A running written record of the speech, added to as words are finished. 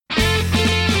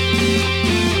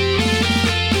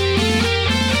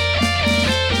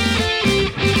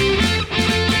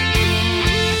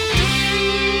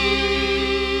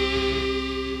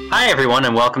everyone,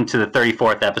 and welcome to the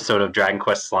 34th episode of Dragon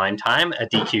Quest Slime Time, a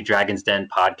DQ Dragon's Den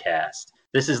podcast.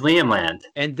 This is Liam Land.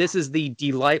 And this is the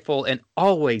delightful and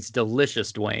always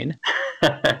delicious Dwayne.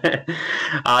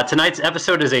 Tonight's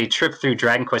episode is a trip through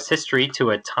Dragon Quest history to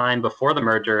a time before the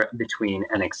merger between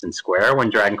Enix and Square, when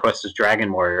Dragon Quest was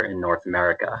Dragon Warrior in North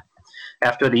America.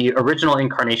 After the original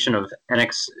incarnation of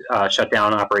Enix shut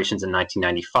down operations in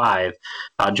 1995,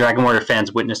 Dragon Warrior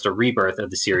fans witnessed a rebirth of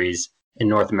the series in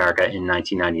North America in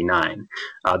 1999.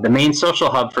 The main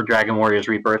social hub for Dragon Warrior's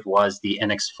rebirth was the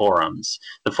Enix forums.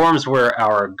 The forums were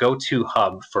our go-to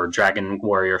hub for Dragon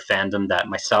Warrior fandom that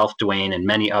myself, Dwayne, and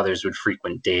many others would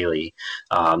frequent daily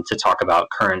to talk about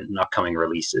current and upcoming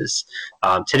releases.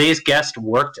 Today's guest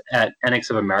worked at Enix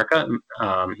of America.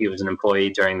 He was an employee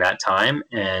during that time,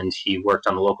 and he worked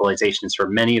on the localizations for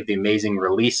many of the amazing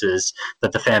releases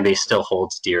that the fanbase still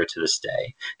holds dear to this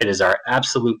day. It is our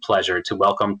absolute pleasure to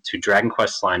welcome to Dragon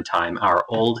Quest Slime Time our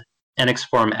old Enix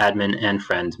Forum admin and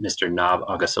friend, Mr. Nob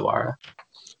Ogasawara.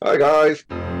 Hi, guys.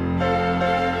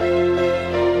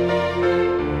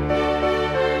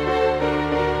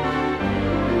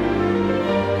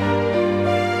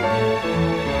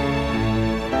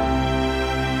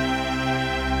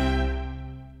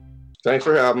 Thanks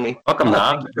for having me. Welcome,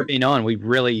 Nob. Thank you for being on. We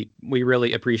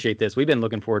really appreciate this. We've been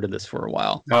looking forward to this for a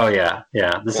while. Oh yeah.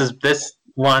 This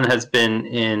one has been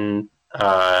in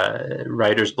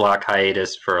writer's block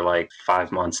hiatus for like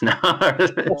 5 months now.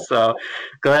 So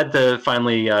glad to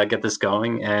finally get this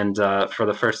going, and for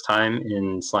the first time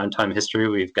in Slime Time history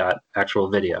we've got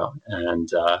actual video, and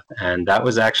that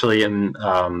was actually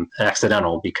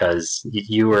accidental, because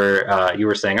you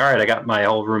were saying, all right, I got my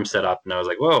whole room set up, and I was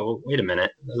like, whoa, wait a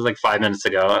minute, it was like 5 minutes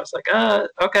ago. I was like,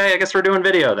 okay, I guess we're doing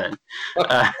video then.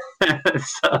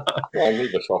 So, well, I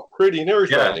made myself pretty and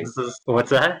everything. Yeah,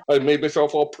 what's that? I made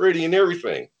myself all pretty and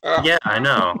everything. Yeah, I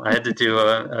know. I had to do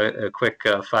a quick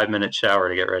 5-minute shower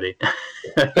to get ready.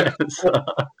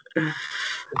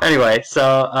 Anyway,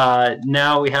 so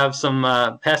now we have some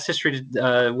past history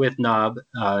with Nob,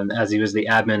 as he was the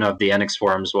admin of the Enix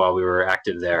forums while we were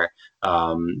active there.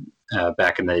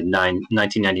 Back in the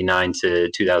 1999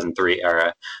 to 2003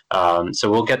 era.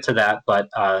 So we'll get to that, but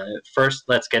first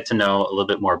let's get to know a little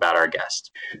bit more about our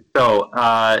guest. So,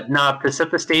 Nob, to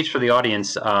set the stage for the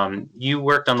audience, you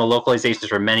worked on the localizations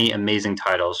for many amazing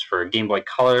titles. For Game Boy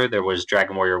Color, there was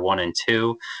Dragon Warrior 1 and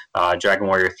 2, Dragon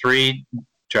Warrior 3,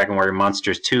 Dragon Warrior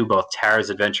Monsters 2, both Tara's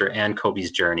Adventure and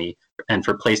Kobe's Journey, and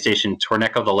for PlayStation,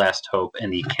 Torneko The Last Hope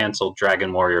and the canceled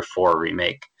Dragon Warrior 4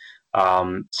 remake.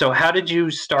 So how did you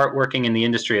start working in the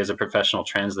industry as a professional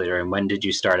translator, and when did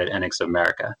you start at Enix of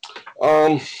America?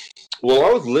 Well,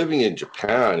 I was living in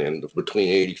Japan between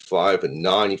 85 and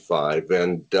 95,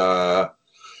 and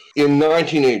in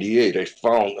 1988,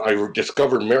 I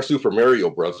discovered Super Mario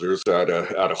Brothers at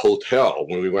a hotel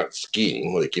when we went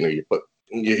skiing. Like,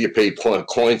 you pay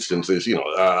coins and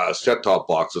set-top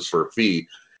boxes for a fee.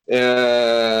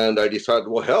 And I decided,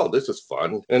 well, hell, this is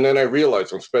fun. And then I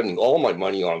realized I'm spending all my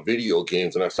money on video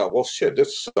games. And I thought, well, shit,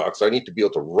 this sucks. I need to be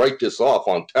able to write this off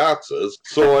on taxes.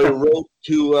 So I wrote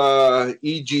to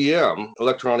EGM,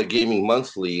 Electronic Gaming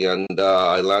Monthly, and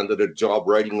I landed a job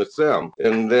writing with them.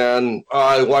 And then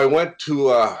I went to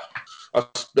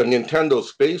the Nintendo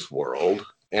Space World,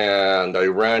 and I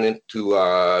ran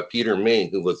into Peter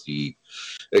Main, who was the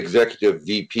executive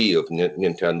VP of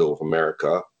Nintendo of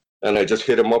America. And I just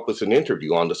hit him up with an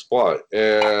interview on the spot.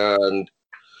 And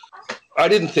I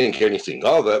didn't think anything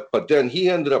of it. But then he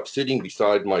ended up sitting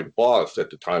beside my boss at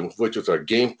the time, which was our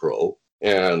Game Pro.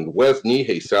 And Wes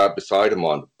Nihei sat beside him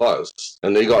on the bus.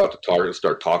 And they got to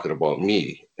start talking about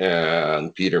me.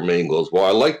 And Peter Main goes, well,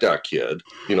 I like that kid.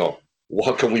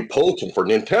 What can we poach him for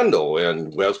Nintendo?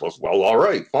 And Wes was, well, all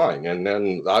right, fine. And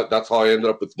then that's how I ended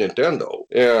up with Nintendo.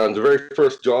 And the very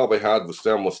first job I had with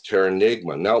them was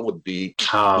Terranigma. And that would be...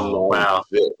 Oh, wow.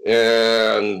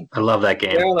 And I love that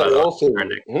game. And I also...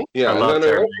 Yeah, I love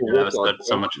Terranigma. That was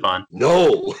so much fun.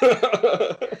 No!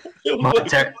 You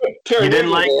didn't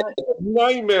like it?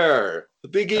 Nightmare.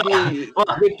 They gave me...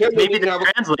 maybe they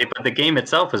translate, but the game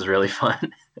itself is really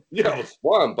fun. Yeah, it was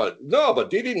fun, but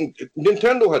they didn't...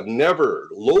 Nintendo had never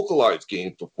localized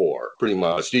games before, pretty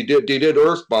much. They did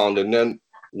Earthbound, and then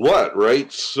what,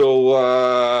 right?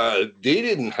 So they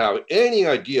didn't have any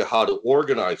idea how to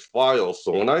organize files.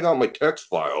 So when I got my text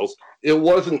files, it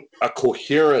wasn't a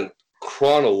coherent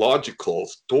chronological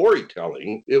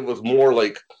storytelling. It was more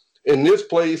like, in this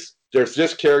place, there's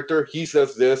this character, he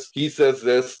says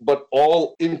this, but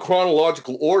all in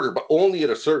chronological order, but only at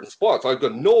a certain spot. So I've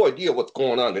got no idea what's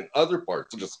going on in other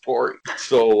parts of the story.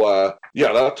 So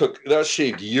that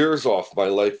shaved years off my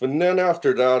life. And then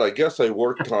after that, I guess I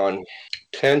worked on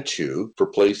Tenchu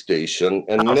for PlayStation,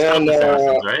 and then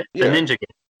right? The Ninja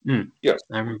game. Yes,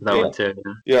 I remember that one too.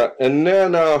 Yeah, and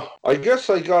then I guess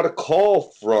I got a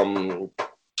call from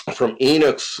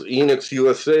Enix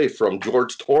USA, from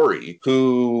George Torrey,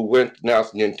 who went and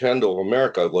asked Nintendo of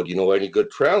America, well, do you know any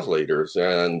good translators?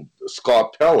 And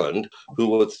Scott Pelland, who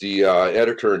was the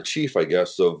editor-in-chief, I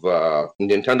guess, of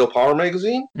Nintendo Power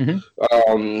Magazine,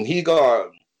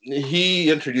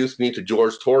 he introduced me to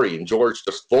George Torrey, and George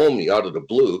just phoned me out of the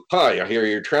blue. Hi, I hear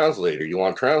you're a translator. You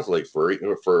want to translate for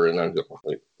and I'm just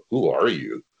like, who are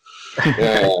you?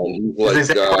 And like,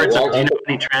 do you know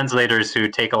any translators who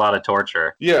take a lot of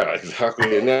torture? Yeah,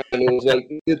 exactly. And then it was like,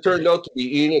 it turned out to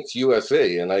be Enix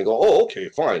USA, and I go, oh, okay,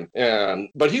 fine.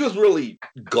 But he was really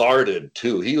guarded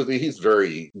too. He's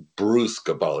very brusque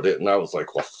about it, and I was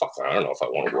like, well, fuck, I don't know if I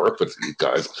want to work with these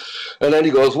guys. And then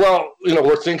he goes, well,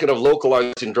 we're thinking of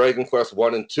localizing Dragon Quest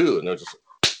 1 and 2, and they're just.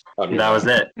 That was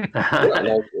it.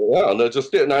 That's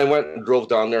just it. And I went and drove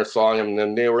down there, saw him,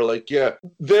 and they were like, Enix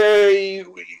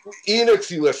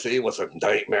USA was a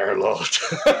nightmare load.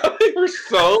 They were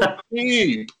so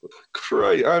cheap.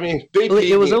 Christ. I mean,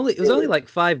 it was only like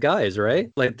 5 guys,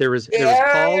 right? Like there was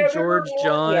Paul, George,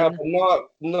 John. Yeah, but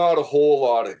not a whole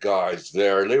lot of guys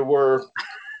there. They were.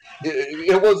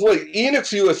 It was like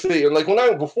Enix USA, and like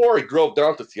before I drove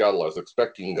down to Seattle, I was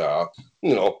expecting an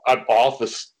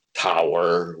office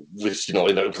tower, which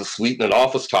in a suite in an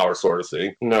office tower sort of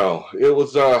thing. No, it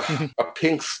was a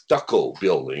pink stucco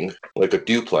building, like a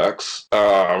duplex,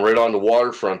 right on the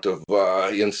waterfront of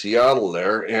in Seattle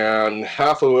there, and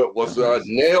half of it was a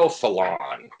nail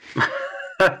salon.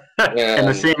 In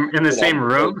the same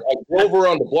room. I drove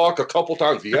around the block a couple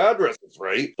times. The address is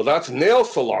right, but that's a nail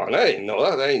salon. I ain't know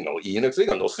that. That ain't no Enix. They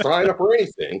got no sign up or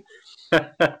anything.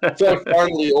 So I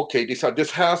finally, decided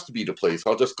this has to be the place.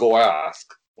 I'll just go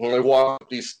ask. And I walked up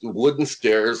these wooden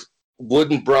stairs,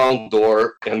 wooden brown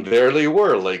door, and there they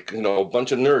were, like, a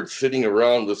bunch of nerds sitting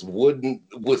around this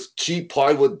cheap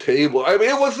plywood table. I mean,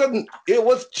 it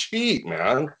was cheap,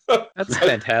 man. That's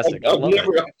fantastic. I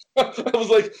was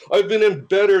like, I've been in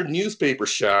better newspaper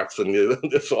shacks than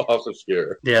this office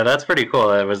here. Yeah, that's pretty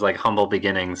cool. It was like humble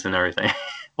beginnings and everything.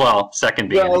 Well, second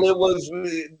beginnings. Well, it was.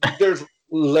 There's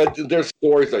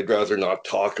stories I'd rather not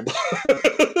talk about.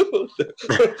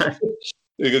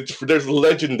 There's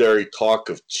legendary talk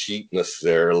of cheapness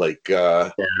there. Like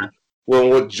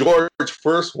when George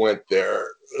first went there,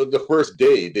 the first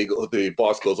day, the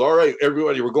boss goes, "All right,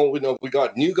 everybody, we're going. We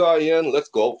got new guy in. Let's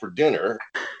go out for dinner."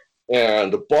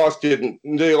 And the boss didn't.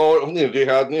 They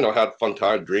had fun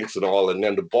time, drinks and all, and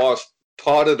then the boss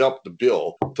totted up the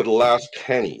bill to the last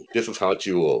penny. This is how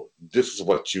you owe. This is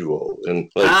what you owe,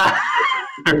 and like.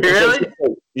 Really?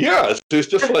 Yeah, it's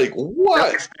just like, what? No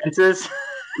expenses?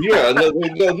 Yeah, no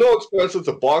expenses.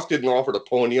 The boss didn't offer to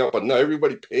pony up, but no,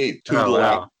 everybody paid to the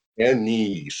last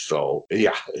penny. So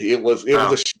yeah, it was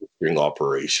a shoestring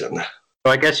operation.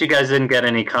 So I guess you guys didn't get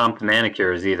any comp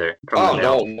manicures either.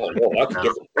 No, that's a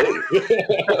different thing.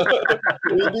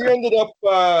 We ended up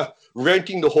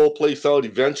renting the whole place out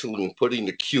eventually and putting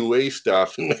the QA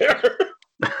staff in there.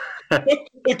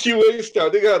 The QA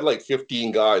staff, they got like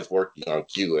 15 guys working on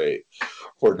QA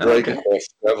for Dragon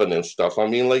Quest 7 and stuff. I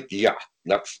mean, like, yeah,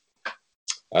 that's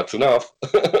enough.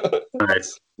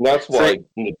 Nice. That's why,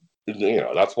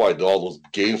 that's why all those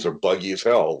games are buggy as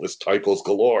hell. There's typos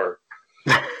galore.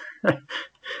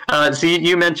 So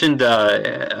you mentioned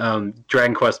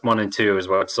Dragon Quest 1 and 2 is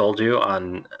what sold you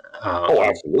on.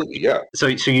 Absolutely, yeah. So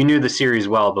you knew the series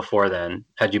well before then.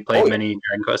 Had you played many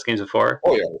Dragon Quest games before?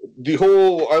 Oh yeah.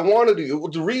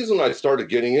 The reason I started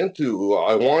getting into,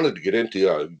 I wanted to get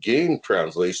into game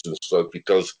translation stuff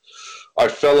because I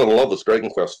fell in love with Dragon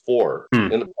Quest 4.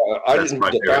 And I didn't.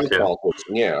 But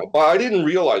I didn't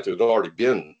realize it had already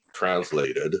been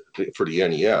translated for the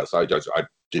NES. I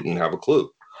didn't have a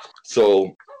clue.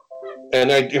 So. And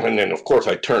then of course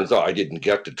it turns out I didn't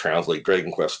get to translate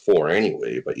Dragon Quest 4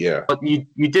 anyway, but yeah. But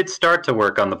you did start to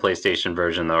work on the PlayStation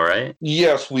version though, right?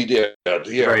 Yes, we did.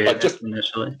 Yeah, just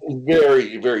initially.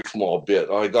 Very, very small bit.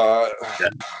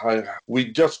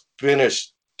 We just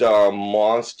finished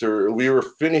Monster.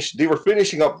 They were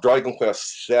finishing up Dragon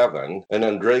Quest 7, and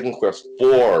then Dragon Quest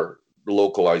 4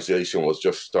 localization was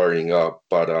just starting up,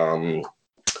 but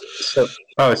So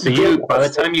you, by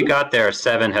the time you got there,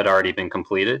 7 had already been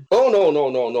completed? Oh, no.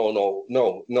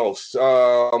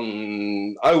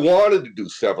 I wanted to do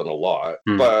 7 a lot,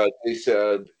 but they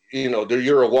said,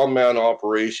 you're a one-man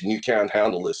operation. You can't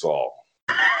handle this all.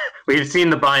 We've seen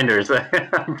the binders.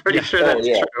 I'm pretty sure that's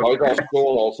true. I got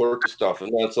stolen all sorts of stuff,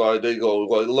 and that's why they go,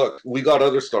 well, look, we got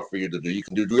other stuff for you to do. You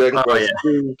can do Dragon Quest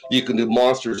 2, you can do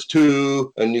Monsters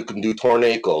 2, and you can do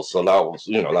Tornado. So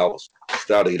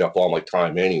that ate up all my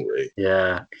time anyway.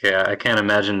 Yeah. I can't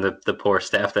imagine the poor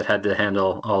staff that had to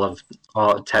handle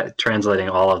translating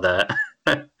all of that.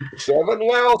 7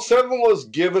 was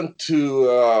given to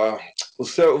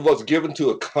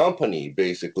a company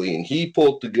basically, and he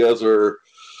pulled together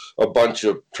a bunch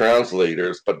of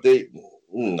translators, but they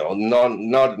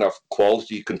not enough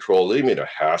quality control. They made a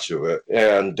hash of it,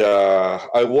 and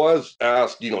I was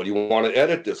asked, do you want to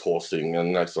edit this whole thing?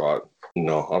 And I thought,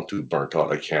 no, I'm too burnt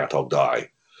out. I can't. I'll die.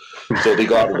 So they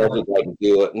got another guy to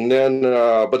do it, and then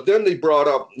but then they brought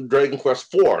up Dragon Quest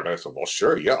 4, and I said, well,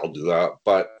 sure, yeah, I'll do that.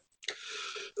 But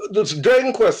this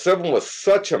Dragon Quest 7 was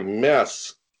such a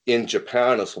mess in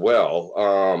Japan as well.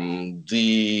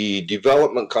 The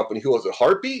development company, who was it,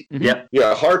 Heartbeat? Yeah.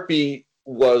 Yeah, Heartbeat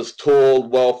was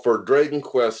told, well, for Dragon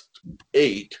Quest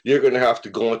 8, you're going to have to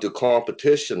go into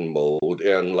competition mode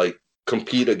and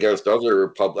compete against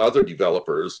other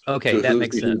developers. Okay, that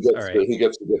makes sense. All right. Who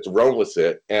gets to run with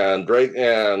it. And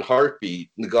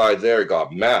Heartbeat, the guy there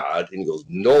got mad and he goes,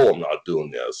 no, I'm not doing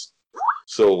this.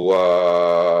 So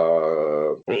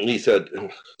he said,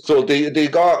 so they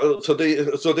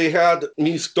had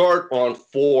me start on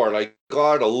 4, and I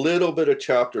got a little bit of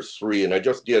chapter 3, and I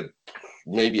just did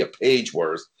maybe a page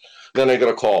worth. Then I got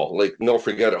a call, no,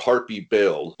 forget it, Heartbeat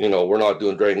bailed. We're not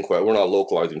doing Dragon Quest. We're not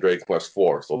localizing Dragon Quest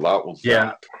 4. So that was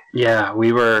that. Yeah,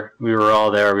 we were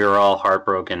all there. We were all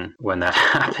heartbroken when that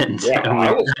happened.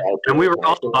 Yeah, and we were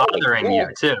all bothering you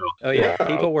too. Oh yeah,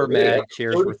 people were mad.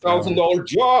 Cheers were $30,000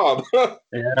 job.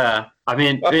 Yeah, I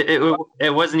mean,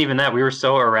 it wasn't even that. We were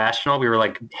so irrational. We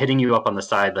were hitting you up on the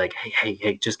side,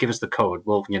 hey, just give us the code.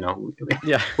 We'll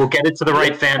we'll get it to the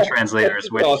right fan translators.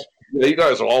 Which you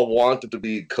guys all wanted to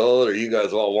be code, or you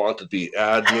guys all wanted to be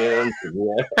admins.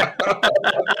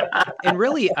 And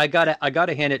really, I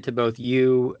gotta hand it to both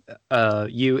you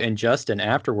and Justin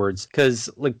afterwards, because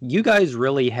you guys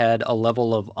really had a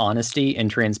level of honesty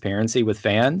and transparency with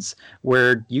fans,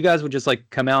 where you guys would just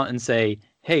come out and say,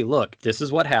 hey, look, this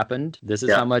is what happened. This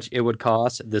is how much it would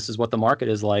cost. This is what the market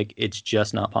is like. It's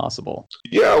just not possible.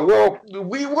 Yeah, well,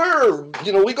 we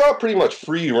got pretty much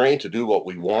free reign to do what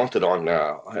we wanted on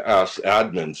us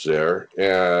admins there.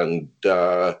 And,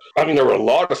 there were a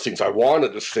lot of things I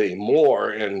wanted to say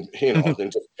more and,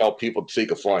 than just tell people to take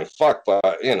a flying fuck.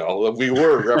 But, we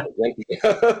were representing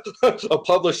a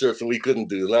publisher, so we couldn't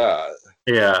do that.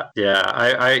 Yeah.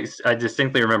 I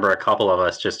distinctly remember a couple of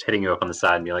us just hitting you up on the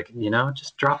side and be like,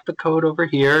 just drop the code over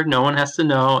here. No one has to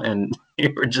know. And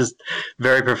you were just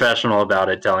very professional about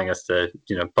it, telling us to,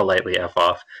 politely F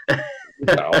off.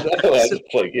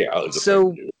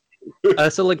 So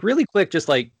really quick, just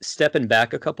stepping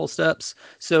back a couple steps.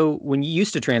 So when you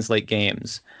used to translate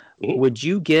games, would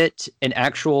you get an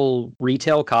actual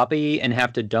retail copy and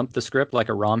have to dump the script like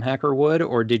a ROM hacker would,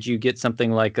 or did you get something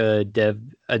like a dev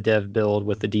build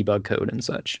with the debug code and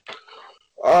such?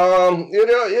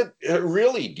 It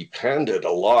really depended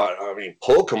a lot. I mean,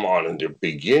 Pokemon in the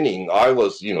beginning, I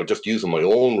was, just using my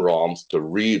own ROMs to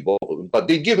read, but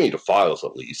they give me the files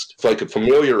at least, so I could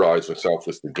familiarize myself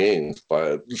with the games.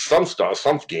 But some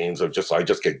games I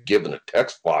just get given a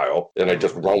text file and I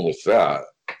just run with that.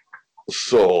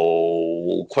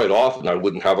 So quite often I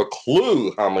wouldn't have a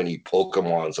clue how many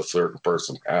Pokemons a certain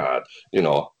person had,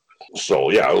 So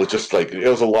yeah, it was just it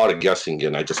was a lot of guessing,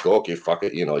 and I just go, okay, fuck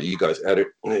it, you guys edit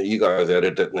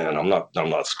it, and I'm not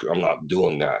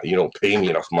doing that. You don't pay me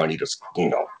enough money to,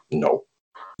 no,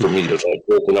 for me to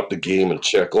open up the game and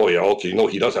check. Oh yeah, okay, no,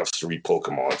 he does have 3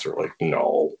 Pokemons, or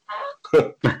no.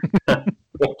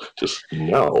 Just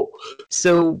no.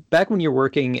 So back when you're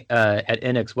working at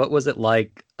Enix, what was it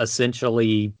like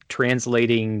essentially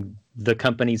translating the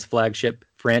company's flagship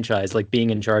franchise,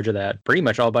 being in charge of that pretty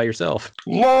much all by yourself?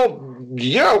 Well,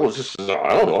 yeah, it was just, I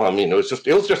don't know. I mean, it was just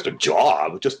a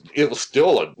job. It was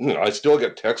still I still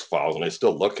get text files and I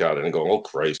still look at it and go, oh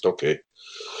Christ, okay.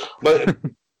 But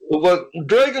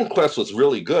Dragon Quest was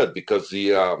really good because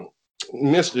the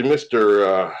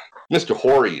Mr.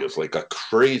 Hori is a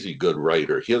crazy good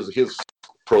writer. His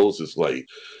prose is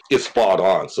spot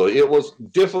on. So it was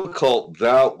difficult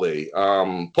that way.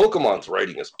 Pokemon's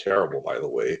writing is terrible, by the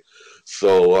way.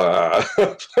 So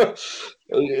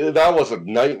that was a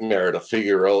nightmare to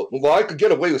figure out. Well, I could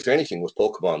get away with anything with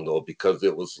Pokemon though, because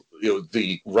it was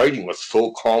the writing was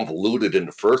so convoluted in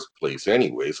the first place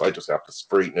anyway. So I just have to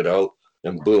straighten it out,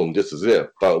 and boom, this is it.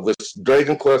 But with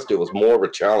Dragon Quest, it was more of a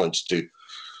challenge to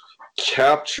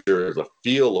captures a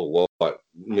feel of what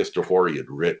Mr. Horry had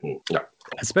written. Yeah.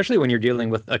 Especially when you're dealing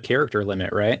with a character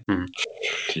limit, right?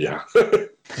 Yeah.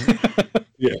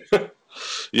 Yeah.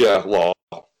 Yeah. Well,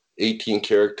 18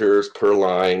 characters per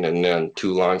line and then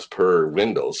 2 lines per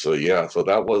window. So yeah, so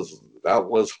that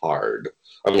was hard.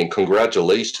 I mean,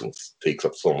 congratulations takes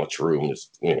up so much room,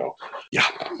 yeah.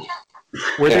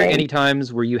 Were there any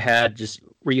times where you had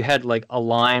like a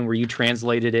line where you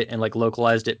translated it and like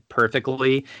localized it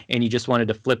perfectly and you just wanted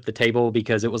to flip the table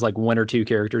because it was like 1 or 2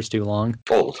 characters too long?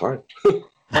 All the time.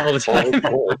 All the time.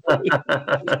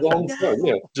 All the time,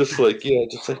 yeah.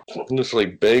 Just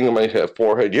like banging my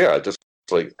forehead. Yeah, just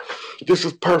like, this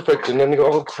is perfect. And then you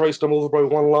go, oh Christ, I'm over by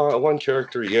one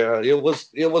character. Yeah, it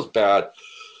was bad.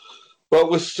 But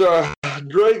with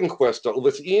Dragon Quest,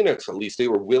 with Enix at least, they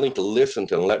were willing to listen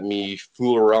to and let me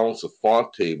fool around with the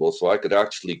font table so I could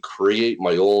actually create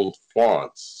my own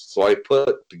fonts. So I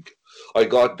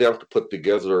got them to put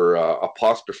together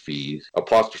apostrophe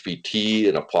T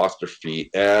and apostrophe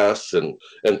S and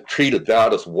treated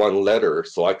that as one letter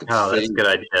so I could say. Oh, that's a good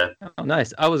idea. Oh,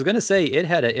 nice. I was gonna say it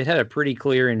had a pretty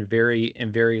clear and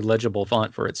very legible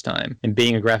font for its time. And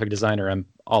being a graphic designer, I'm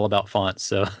all about fonts,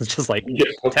 so it's just like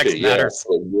text matters.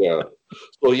 So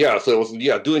it was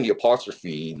doing the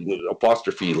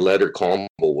apostrophe letter combo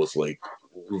was like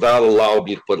that allowed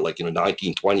me to put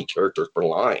 19, 20 characters per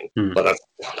line, but that's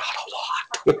not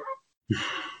a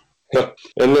lot.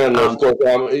 And then of course,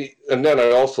 and then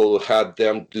I also had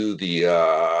them do the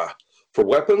for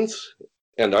weapons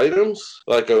and items.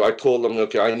 Like I told them,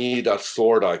 okay, I need a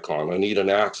sword icon, I need an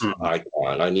axe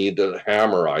icon, I need a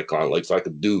hammer icon, so I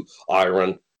could do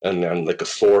iron. And then like a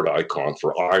sword icon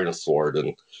for Iron Sword,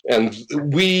 and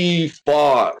we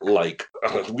fought like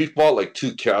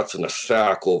 2 cats in a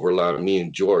sack over that, me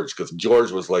and George, because George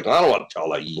was like, I don't want to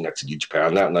tell that Enix in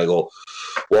Japan that, and I go,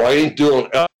 well,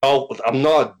 I'm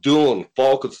not doing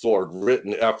Falcon Sword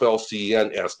written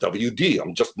FLCN SWD.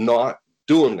 I'm just not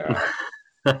doing that.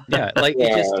 Yeah, like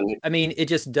it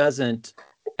just doesn't.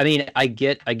 I mean, I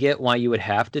get why you would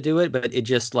have to do it, but it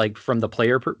just like from the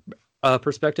player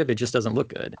perspective, it just doesn't look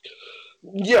good.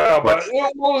 Yeah, but it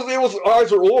was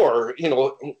either or.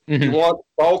 You want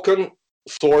Falcon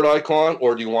Sword icon,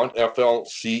 or do you want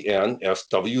FLCN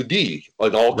SWD,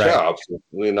 like all caps?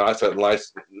 I said, I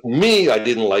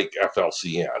didn't like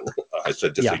FLCN. I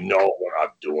said, no, we're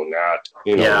not doing that.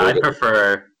 I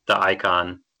prefer the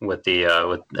icon with the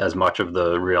with as much of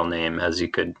the real name as you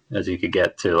could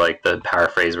get to, like the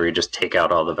paraphrase where you just take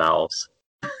out all the vowels.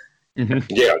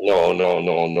 Yeah,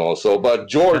 no. So, but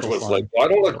George was like, "I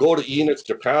don't want to go to Enix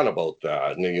Japan about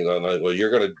that." And and I, well,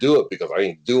 you're going to do it because I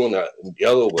ain't doing that the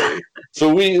other way.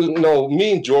 So me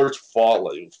and George fought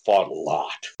a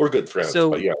lot. We're good friends.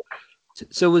 But yeah.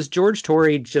 So was George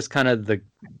Torrey just kind of the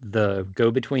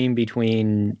go-between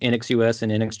between Enix US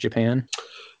and Enix Japan?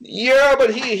 Yeah,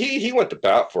 but he went to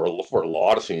bat for a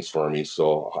lot of things for me.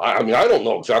 So I mean, I don't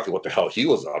know exactly what the hell he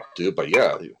was up to, but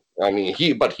yeah. I mean,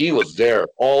 he was there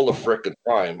all the frickin'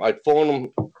 time. I'd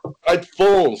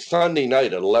phone Sunday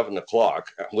night at 11 o'clock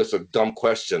with a dumb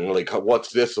question like,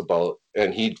 "What's this about?"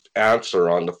 And he'd answer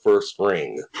on the first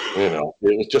ring. It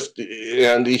was just,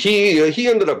 and he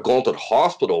ended up going to the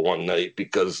hospital one night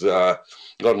because got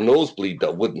a nosebleed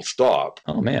that wouldn't stop.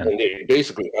 Oh man! And they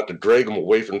basically had to drag him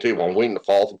away from the table. I'm waiting to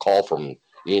call from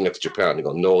Enix Japan. They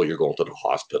go, "No, you're going to the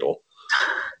hospital."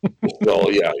 So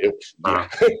yeah,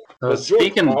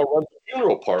 Speaking, George runs a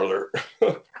funeral parlor.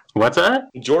 What's that?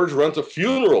 George runs a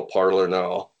funeral parlor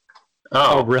now.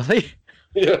 Oh really?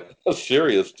 Yeah,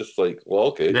 serious. Just like, well,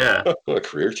 okay, yeah, a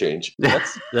career change.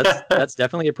 That's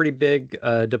definitely a pretty big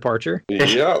departure.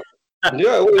 Yeah.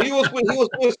 Well, he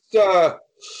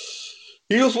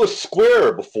was with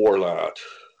Square before that.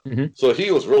 Mm-hmm. So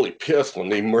he was really pissed when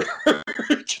they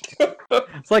merged.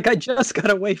 It's like, I just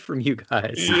got away from you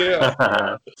guys.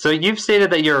 Yeah. So you've stated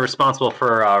that you're responsible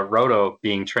for Roto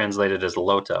being translated as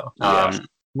Loto. Yes.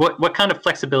 What kind of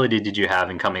flexibility did you have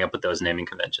in coming up with those naming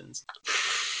conventions?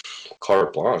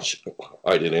 Carte blanche.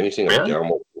 I did anything. Really?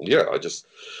 I just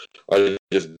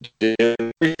did.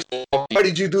 Why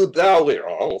did you do it that way?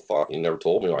 Oh fuck! He never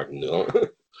told me I can do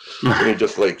it. And he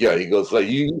just like, he goes like,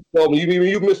 you told me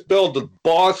you misspelled the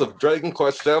boss of Dragon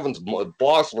Quest VII's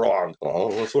boss wrong.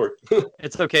 Oh, sorry.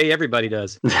 It's okay. Everybody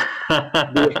does.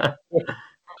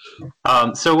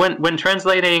 So when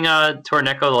translating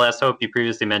Torneko: The Last Hope, you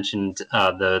previously mentioned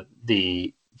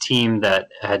the team that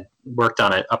had worked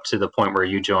on it up to the point where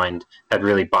you joined had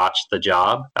really botched the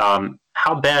job.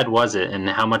 How bad was it, and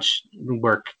how much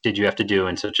work did you have to do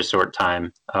in such a short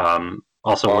time?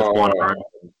 Also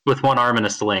with one arm and a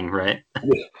sling, right?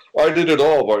 I did it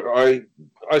all, but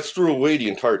I threw away the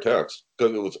entire text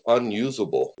because it was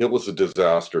unusable. It was a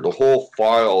disaster. The whole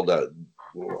file that,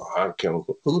 I can't,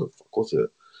 who the fuck was it?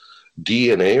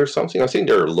 DNA or something? I think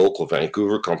they're a local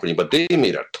Vancouver company, but they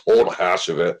made a total hash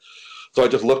of it. So I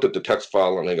just looked at the text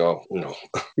file and I go, no.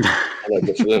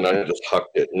 And I just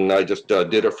hucked it, and I just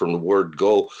did it from the word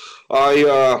go.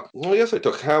 I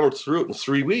took hammered through it in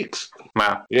 3 weeks.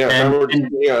 Wow. Yeah, and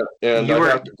I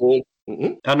had to go.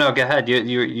 Mm-hmm. Oh no, go ahead. You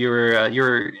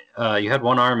had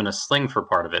one arm in a sling for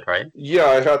part of it, right? Yeah,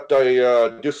 I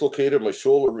dislocated my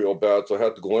shoulder real bad, so I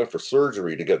had to go in for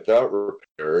surgery to get that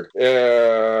repaired.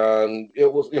 And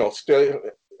it was,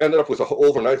 ended up with an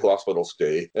overnight hospital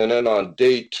stay. And then on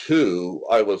day 2,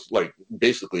 I was like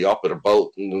basically up and about.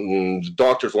 And the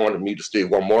doctors wanted me to stay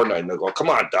one more night. And I go,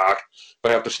 come on, doc, if I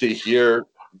have to stay here,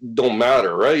 don't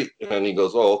matter, right? And he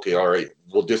goes, oh, okay, all right,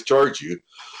 we'll discharge you.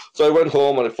 So I went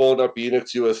home and I phoned up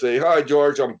Enix USA. Hi,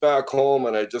 George, I'm back home.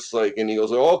 And I just and he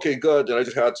goes, oh, okay, good. And I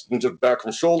just back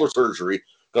from shoulder surgery,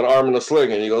 got an arm in a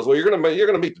sling. And he goes, well, you're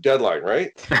gonna meet the deadline, right?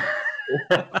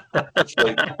 It's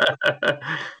like,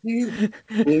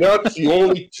 that's the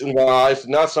only.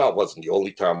 That wasn't the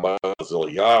only time I was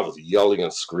yelling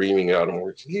and screaming at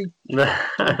him.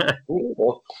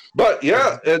 But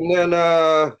yeah, and then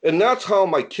and that's how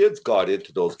my kids got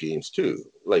into those games too.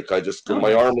 Like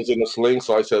my arm was in a sling,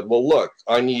 so I said, well, look,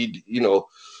 I need,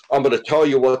 I'm going to tell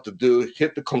you what to do.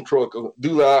 Hit the control,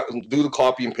 do that, and do the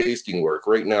copy and pasting work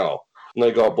right now. And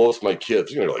I got both my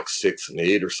kids, like 6 and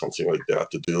 8 or something like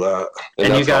that to do that.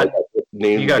 And you got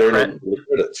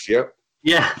credits, yeah.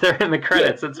 Yeah, they're in the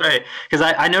credits. That's right. Because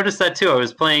I noticed that too. I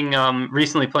was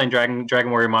recently playing Dragon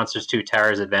Warrior Monsters 2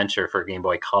 Tara's Adventure for Game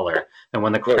Boy Color. And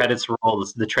when the credits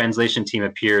rolled, the translation team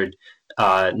appeared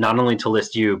not only to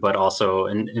list you, but also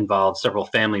involved several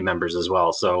family members as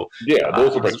well. So yeah,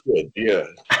 those are my kids. Yeah.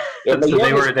 So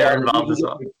they were there involved as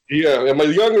well. Yeah, and my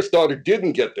youngest daughter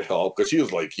didn't get the help because she was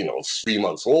 3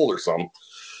 months old or something.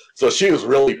 So she was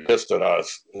really pissed at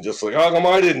us and just like, how come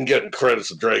I didn't get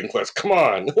credits of Dragon Quest? Come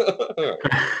on. You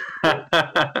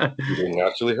didn't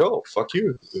actually help. Fuck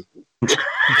you.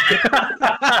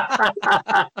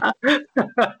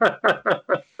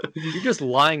 You're just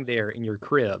lying there in your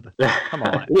crib. Come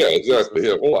on. Yeah, exactly.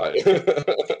 Yeah, why?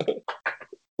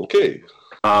 Okay.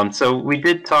 So we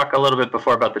did talk a little bit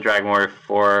before about the Dragon Warrior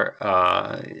 4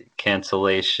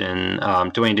 cancellation.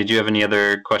 Dwayne, did you have any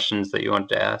other questions that you wanted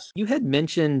to ask? You had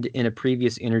mentioned in a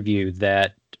previous interview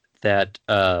that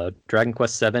Dragon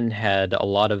Quest VII had a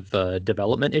lot of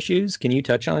development issues. Can you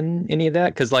touch on any of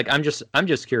that? Because I'm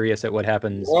just curious at what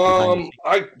happens.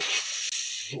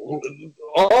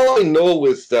 All I know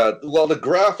is that the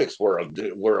graphics were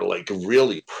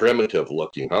really primitive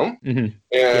looking, huh? Mm-hmm.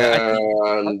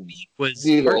 And was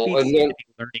and then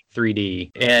learning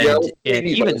 3D, and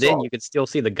even then you could still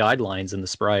see the guidelines in the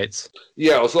sprites.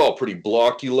 Yeah, it was all pretty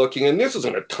blocky looking, and this is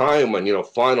in a time when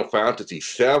Final Fantasy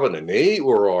 7 and 8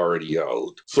 were already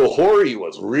out. So Hori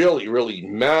was really, really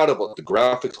mad about the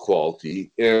graphics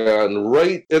quality, and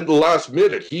right in the last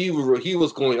minute, he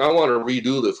was going, I want to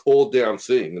redo this whole damn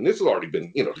thing, and this has already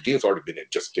been, the game's already been in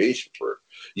gestation for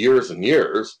years and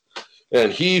years,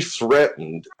 and he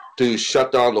threatened to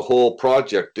shut down the whole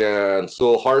project. And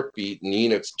so Heartbeat and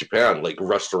Enix Japan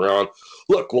rushed around.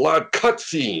 Look, we'll add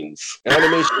cutscenes,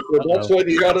 animation. That's why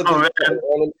they got to do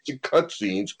animation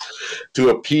cutscenes to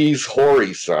appease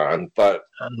Hori-san. But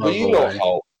you know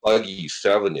how buggy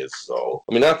 7 is, though.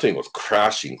 I mean, that thing was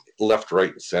crashing left,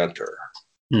 right, and center.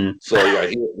 So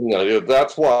yeah,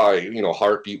 that's why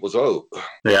Heartbeat was out.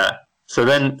 Yeah. So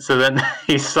then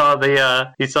he saw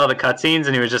the cutscenes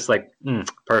and he was just like,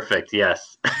 perfect,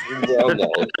 yes. Well, no,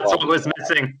 that's what was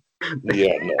missing.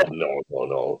 Yeah,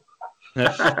 no.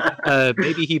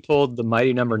 Maybe he pulled the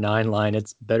Mighty Number 9 line.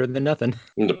 It's better than nothing.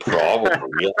 Probably,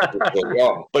 yeah.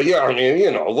 But yeah, I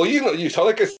mean,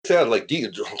 like I said,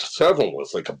 7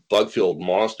 was like a bug-filled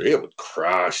monster. It would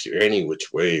crash any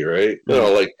which way, right?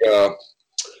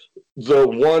 The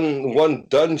one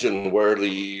dungeon where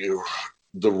the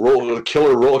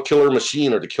killer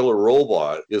machine or the killer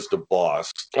robot is the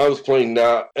boss. I was playing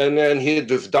that, and then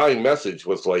this dying message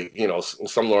was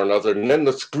some or another, and then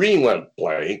the screen went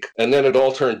blank, and then it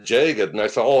all turned jagged, and I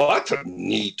thought, oh, that's a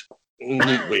neat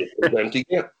way of presenting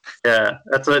it. Yeah,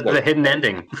 that's the hidden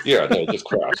ending. Yeah, no, it just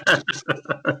crashed.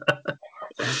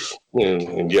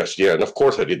 and yes, yeah, and of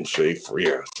course I didn't save for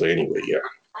So anyway, yeah.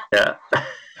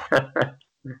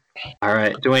 All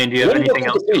right, Dwayne, do you have anything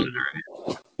else?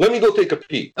 Let me go take a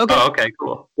pee. Okay. Oh, okay,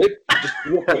 cool.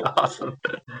 Awesome.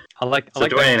 I like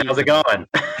Dwayne, how's it going?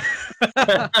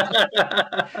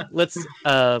 Let's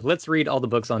read all the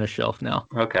books on his shelf now.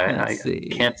 Okay, I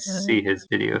can't see his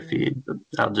video feed, but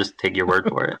I'll just take your word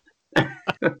for it.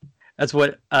 That's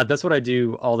what I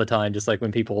do all the time. Just like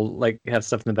when people like have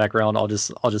stuff in the background, I'll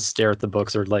just stare at the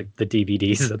books or like the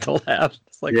DVDs that they'll have.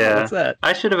 It's like, yeah, what's that?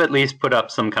 I should have at least put up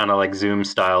some kind of like Zoom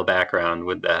style background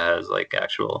with that has like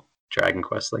actual Dragon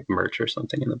Quest like merch or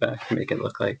something in the back to make it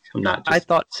look like I'm not just I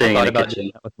thought about kitchen.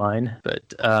 doing that with mine,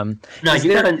 but no,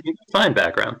 you got a fine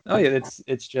background. Oh yeah,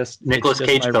 it's just Nicolas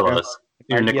Cage pillows.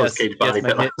 Your Nicolas Cage body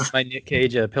pillows. My Nick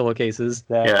Cage pillowcases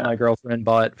that my girlfriend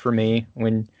bought for me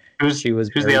when she was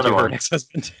who's the other one?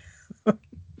 Ex-husband.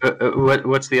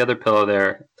 What's the other pillow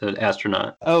there? The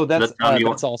astronaut. Oh, that's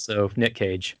also Nick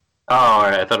Cage. Oh, all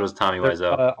right. I thought it was Tommy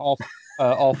Wiseau.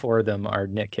 All four of them are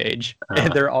Nick Cage,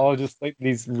 and they're all just like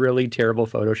these really terrible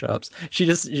photoshops. She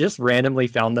just randomly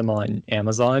found them on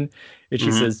Amazon, and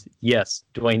she says, "Yes,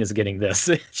 Dwayne is getting this."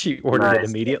 She ordered it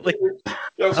immediately.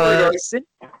 Send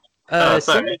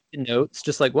me the notes.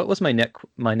 Just like, what was my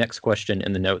next question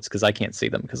in the notes? Because I can't see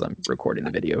them because I'm recording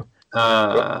the video.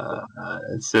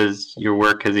 It says your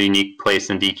work has a unique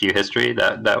place in DQ history.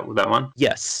 That one.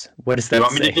 Yes. What does that say? You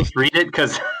want me to just read it?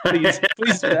 Because please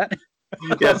do that.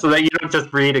 Yeah, so that you don't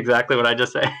just read exactly what I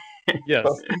just say. Yes.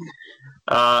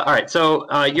 All right. So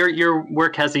your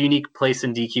work has a unique place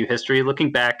in DQ history. Looking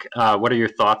back, what are your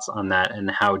thoughts on that, and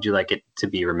how would you like it to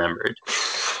be remembered?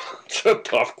 It's a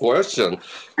tough question.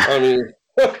 I mean,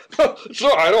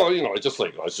 so I don't,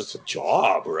 it's just a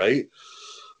job, right?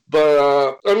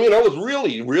 But I mean, I was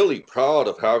really, really proud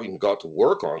of having got to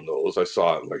work on those. I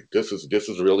thought, like, this is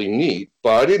really neat.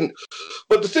 But I didn't.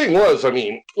 But the thing was, I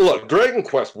mean, look, Dragon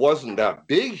Quest wasn't that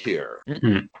big here,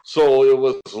 so it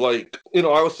was like,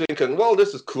 I was thinking, well,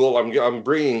 this is cool. I'm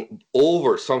bringing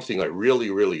over something I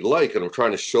really, really like, and I'm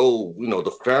trying to show,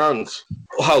 the fans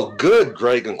how good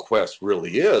Dragon Quest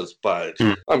really is. But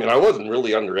I mean, I wasn't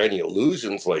really under any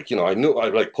illusions. Like, I knew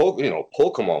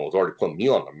Pokemon was already putting me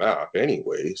on the map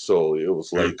anyway. So it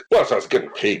was like, plus I was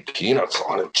getting paid peanuts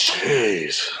on it.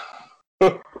 Jeez.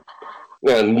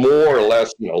 And more or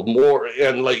less,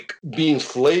 and like being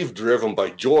slave driven by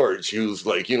George, who's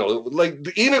like, like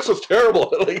the Enix was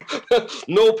terrible. Like,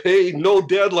 no pay, no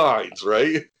deadlines,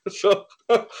 right? So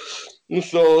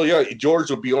yeah,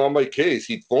 George would be on my case.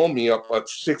 He'd phone me up at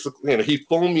 6 o'clock. He'd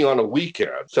phone me on a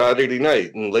weekend, Saturday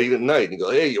night, and late at night, and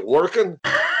go, "Hey, you working?"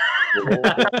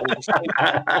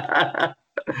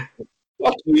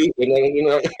 Fuck you, and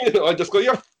then I just go,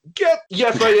 "Yeah,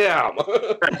 yes, I am."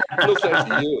 No sense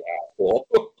to you, asshole.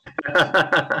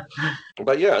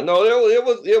 But yeah, no,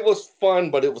 it was fun,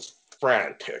 but it was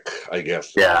frantic, I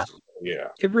guess. Yeah.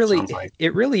 It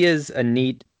really is a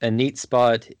neat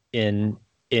spot in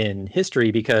history,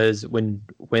 because when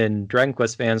Dragon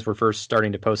Quest fans were first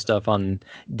starting to post stuff on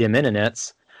dim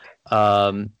internets,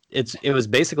 it was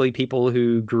basically people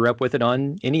who grew up with it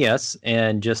on NES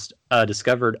and just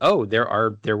discovered, oh, there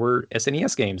were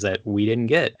SNES games that we didn't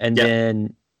get, and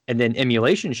then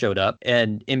emulation showed up,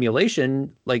 and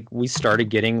emulation, like, we started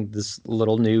getting this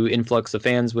little new influx of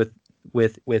fans with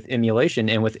emulation,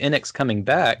 and with NX coming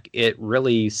back, it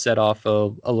really set off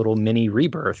a little mini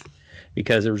rebirth,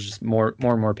 because there was just more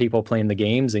and more people playing the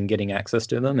games and getting access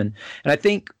to them, and I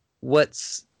think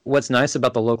what's nice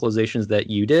about the localizations that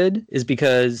you did is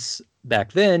because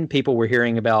back then people were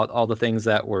hearing about all the things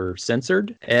that were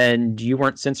censored, and you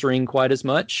weren't censoring quite as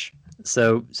much.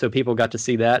 So people got to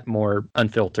see that more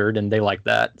unfiltered, and they liked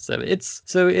that. So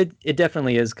it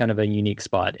definitely is kind of a unique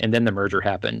spot. And then the merger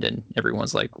happened, and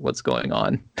everyone's like, "What's going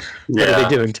on? What are they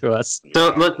doing to us?"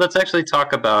 So let's actually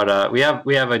talk about. We have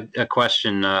a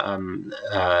question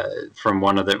from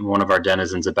one of our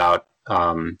denizens about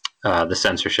the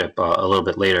censorship a little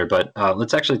bit later. But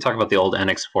let's actually talk about the old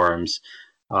NX forums.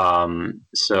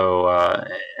 So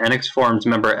NX forums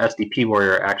member SDP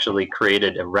Warrior actually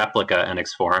created a replica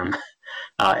NX forum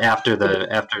after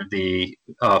the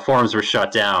forums were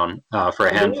shut down for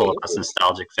a handful of us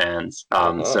nostalgic fans.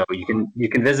 So you can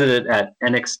visit it at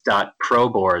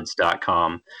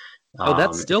nx.proboards.com. Oh,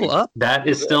 that's still up? That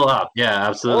is still up. Yeah,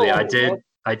 absolutely.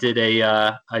 I did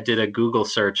a Google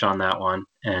search on that one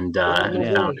and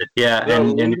found it. Yeah,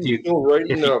 and if you still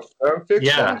writing fan fiction?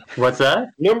 Yeah, what's that?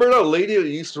 Remember that lady that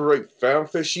used to write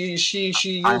fanfic? She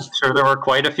I'm sure there were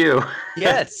quite a few.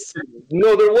 Yes.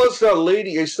 No, there was that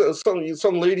lady,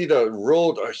 some lady that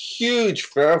wrote a huge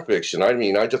fan fiction. I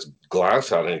mean, I just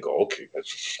glance at it and go, okay,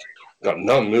 that's got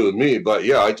nothing to do with me. But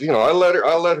yeah, I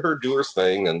let her do her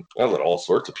thing, and I let all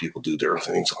sorts of people do their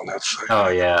things on that site. Oh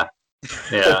yeah,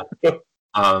 yeah.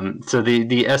 So the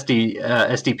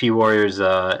SDP Warriors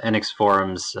NX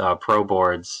Forums Pro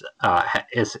boards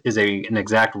is an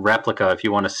exact replica. If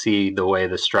you want to see the way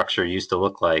the structure used to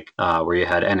look like, where you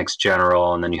had NX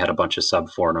General, and then you had a bunch of sub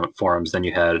forums. Then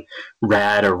you had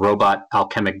RAD or Robot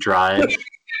Alchemic Drive,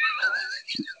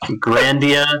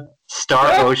 Grandia,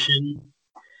 Star Ocean,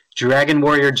 Dragon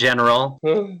Warrior General,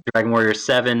 Dragon Warrior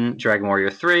 7, Dragon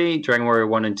Warrior 3, Dragon Warrior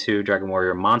 1 and 2, Dragon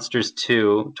Warrior Monsters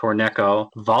 2, Torneko,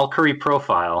 Valkyrie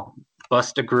Profile,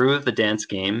 Bust a Groove, the dance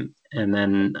game, and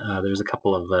then there's a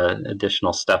couple of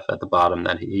additional stuff at the bottom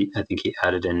that I think he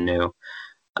added in new.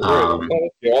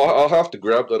 I'll have to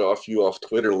grab that off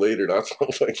Twitter later. That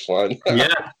sounds like fun.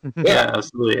 yeah,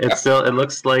 absolutely. It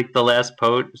looks like the last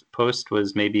post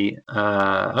was maybe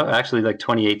actually like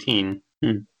 2018.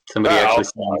 Somebody actually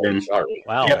signed in. Sorry.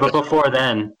 Wow. Yeah, but before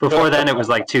then it was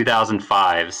like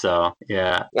 2005. So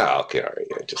yeah. Oh, okay, all right.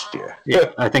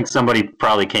 Yeah. I think somebody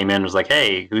probably came in and was like,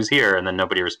 "Hey, who's here?" And then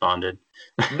nobody responded.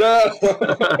 No.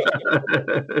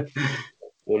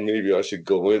 Well, maybe I should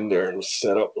go in there and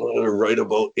set up right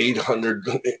about 800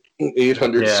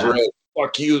 threads.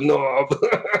 Fuck you, knob.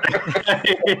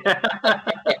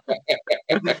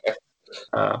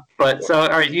 But so, all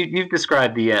right, you've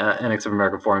described the NX of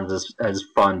America forums as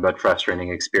fun but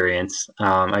frustrating experience.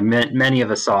 Many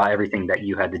of us saw everything that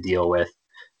you had to deal with.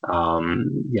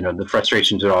 The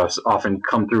frustrations would often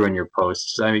come through in your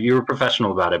posts. I mean, you were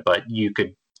professional about it, but you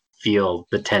could feel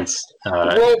the tense.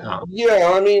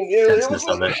 Tenseness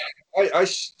of it.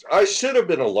 I should have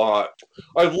been a lot.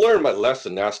 I've learned my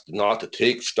lesson not to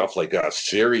take stuff like that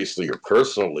seriously or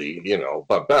personally,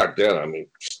 But back then, I mean,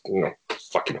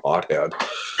 fucking hothead.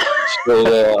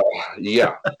 So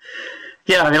yeah.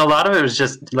 Yeah, I mean, a lot of it was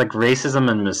just like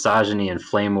racism and misogyny and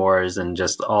flame wars and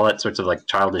just all that sorts of like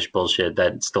childish bullshit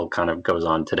that still kind of goes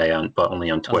on today but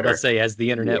only on Twitter. I was about to say, as the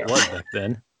internet was back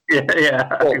then. Yeah.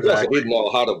 Well, exactly. I didn't know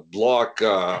how to block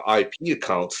IP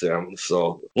accounts.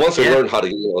 So once I learned how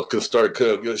to, start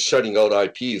shutting out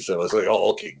IPs, I was like,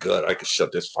 oh, okay, good. I can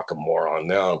shut this fucking moron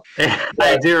down.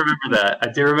 I do remember that. I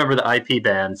do remember the IP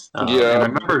bans. And I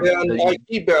remember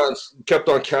IP bans kept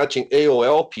on catching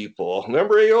AOL people.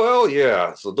 Remember AOL?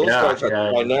 Yeah. So those guys had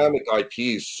dynamic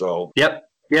IPs. So yep.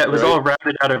 Yeah, it was all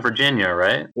routed out of Virginia,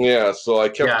 right? Yeah, so I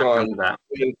kept on.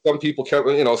 And some people kept,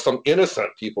 some innocent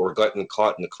people were getting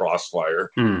caught in the crossfire.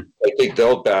 Like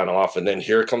they'll ban off, and then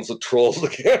here comes the trolls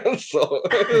again. So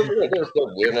they're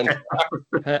still winning.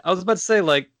 I was about to say,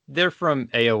 like, they're from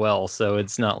AOL, so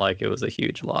it's not like it was a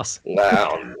huge loss.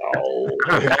 No.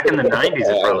 Back in the 90s,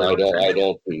 it probably I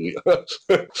don't.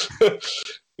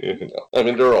 I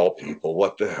mean, they're all people.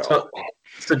 What the hell?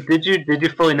 So did you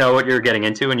fully know what you were getting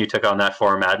into when you took on that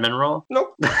forum admin role?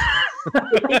 Nope. I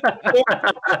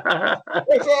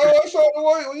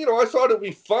thought it'd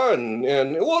be fun,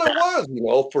 and it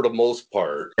was, for the most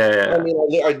part. Yeah. I mean,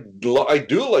 I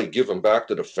do like giving back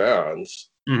to the fans,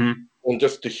 and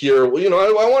just to hear, I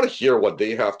want to hear what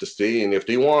they have to say, and if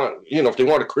they want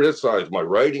to criticize my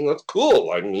writing, that's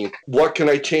cool. I mean, what can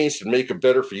I change to make it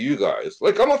better for you guys?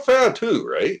 Like, I'm a fan too,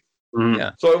 right?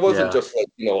 Yeah. So it wasn't just like,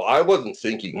 I wasn't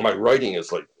thinking my writing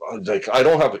is like I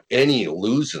don't have any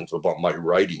illusions about my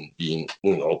writing being,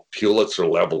 Pulitzer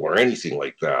level or anything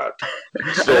like that.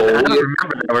 So I don't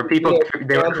remember that. Were people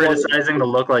were criticizing the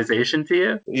localization to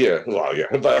you? Yeah, well, yeah,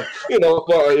 but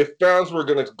if fans were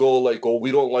gonna go like, oh,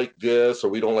 we don't like this or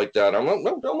we don't like that, I'm gonna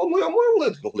let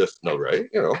the list know, right?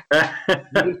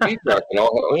 Feedback, and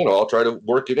I'll try to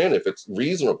work it in if it's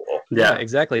reasonable. Yeah,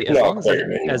 exactly. As long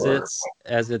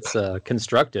as it's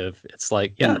constructive, it's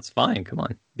like, it's fine. Come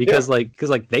on, because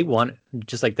they want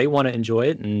to enjoy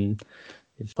it, and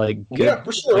it's like good,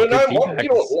 for sure. And I'm a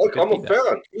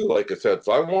fan too. Like I said,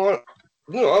 so I want.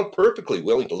 I'm perfectly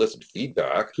willing to listen to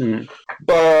feedback,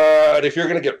 but if you're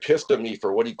going to get pissed at me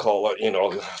for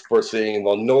for saying,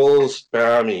 well, no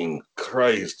spamming,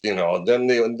 Christ, then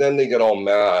they get all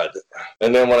mad.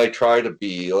 And then when I try to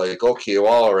be like, okay,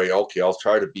 well, all right, okay, I'll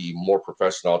try to be more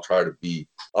professional. I'll try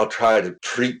to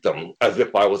treat them as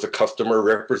if I was a customer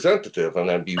representative, and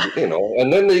then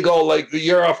and then they go like,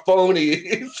 you're a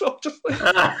phony. So just like,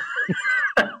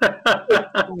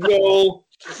 no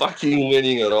fucking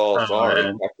winning at all.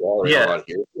 Sorry.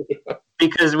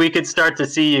 Because we could start to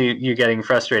see you getting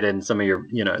frustrated in some of your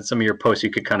posts.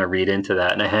 You could kind of read into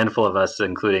that, and a handful of us,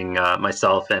 including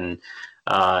myself and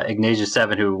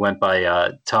Ignatia7, who went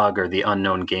by Tug or the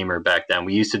Unknown Gamer back then,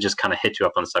 we used to just kind of hit you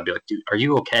up on the side, be like, dude, are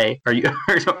you okay? Are you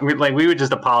like, we would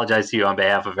just apologize to you on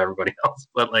behalf of everybody else,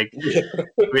 but like we could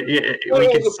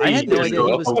see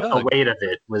the weight of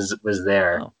it was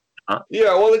there. Oh.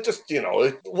 Yeah, well, it just,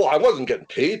 I wasn't getting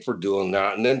paid for doing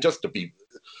that. And then just to be,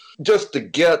 just to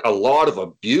get a lot of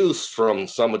abuse from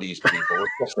some of these people.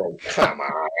 It's just like, come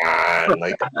on,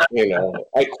 like, you know,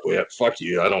 I quit. Fuck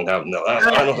you. I don't have no.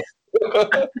 I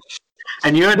don't.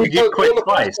 And you quit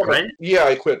twice, right? Yeah,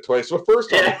 I quit twice. The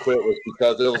first time I quit was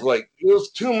because it was like it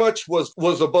was too much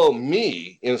was about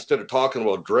me instead of talking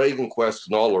about Dragon Quest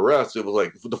and all the rest. It was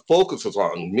like the focus was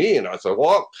on me, and I said,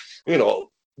 well, you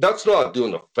know, that's not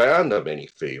doing the fandom any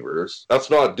favors. That's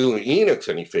not doing Enix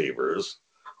any favors.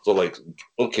 So like,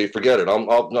 okay, forget it.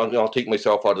 I'll take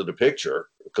myself out of the picture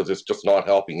because it's just not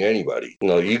helping anybody. You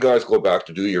know, you guys go back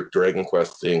to do your Dragon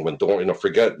Quest thing, but don't, you know,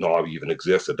 forget Nob even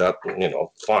existed. That, you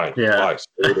know, fine. Yeah.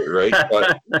 Right?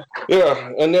 But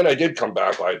yeah, and then I did come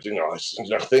back. I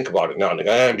think about it now, and I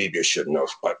think, maybe I shouldn't have,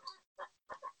 but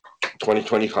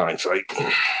 2020 hindsight.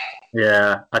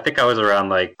 Yeah, I think I was around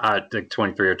like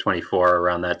 23 or 24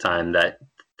 around that time that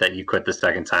you quit the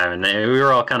second time, and we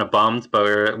were all kind of bummed,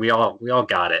 but we all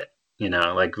got it, you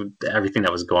know, like everything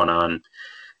that was going on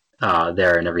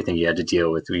there and everything you had to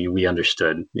deal with, we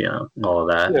understood, you know, all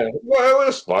of that. Yeah, well, it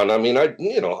was fun. I mean, I'd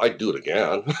do it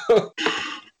again.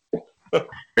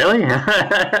 Really?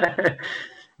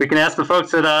 We can ask the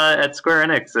folks at Square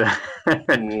Enix.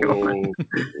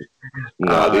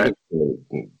 No, they didn't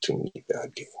do too many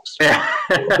bad games.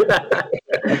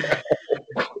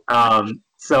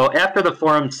 So after the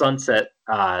forum sunset,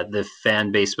 the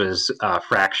fan base was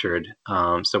fractured.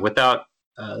 So without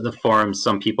the forums,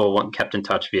 some people kept in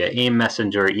touch via AIM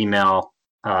Messenger, email,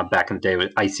 back in the day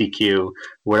with ICQ,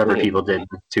 whatever people did in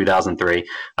 2003.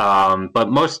 But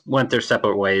most went their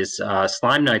separate ways.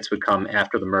 Slime Nights would come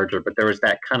after the merger, but there was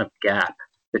that kind of gap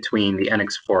between the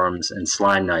Enix forums and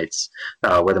Slime Nights,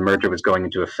 where the merger was going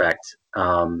into effect.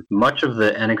 Much of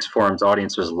the Enix forums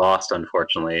audience was lost,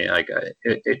 unfortunately. Like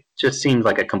it just seemed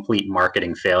like a complete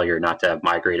marketing failure not to have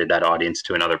migrated that audience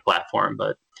to another platform.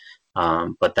 But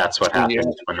that's what happened.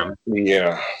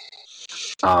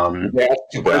 That's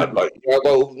too bad. But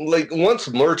well, like once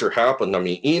the merger happened, I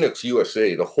mean, Enix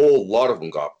USA, the whole lot of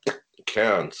them got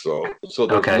canned. So there's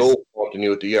no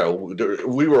continuity. Yeah,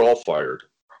 we were all fired.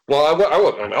 Well, I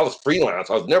was freelance.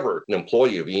 I was never an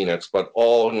employee of Enix, but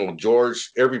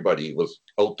George, everybody was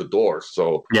out the door.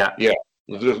 So yeah.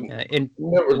 Nobody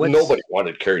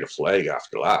wanted to carry the flag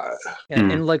after that.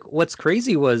 And like, what's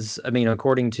crazy was, I mean,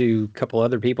 according to a couple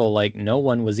other people, like no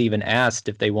one was even asked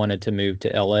if they wanted to move to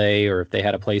LA or if they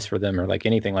had a place for them or like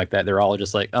anything like that. They're all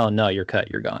just like, oh no, you're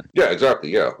cut, you're gone. Yeah,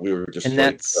 exactly. Yeah, we were just. And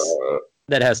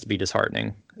that has to be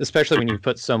disheartening, especially when you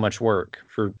put so much work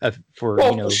for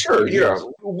sure, yeah.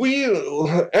 We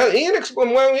at Enix,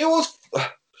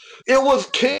 it was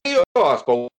chaos,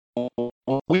 but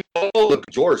we all look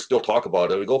George still talk about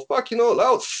it. We go, fuck,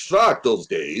 that sucked those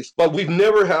days, but we've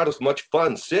never had as much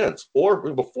fun since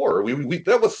or before. We it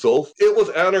was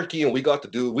anarchy, and we got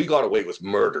away with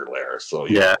murder there. So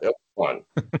yeah, it was fun.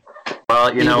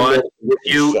 Well, you know what?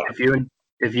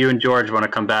 If you and George want to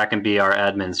come back and be our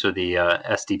admins for the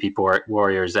SDP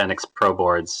Warriors Enix Pro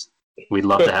boards, we'd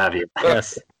love to have you.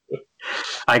 Yes.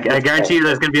 I guarantee you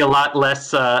there's going to be a lot less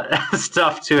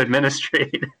stuff to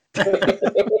administrate.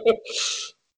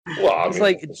 Well,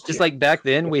 it's just like back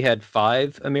then we had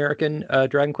 5 American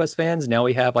Dragon Quest fans. Now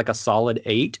we have like a solid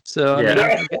 8. So I mean,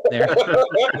 I'm getting there.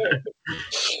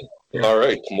 All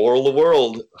right, moral of the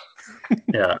world.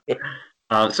 Yeah.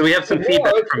 So we have some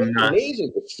feedback from. It's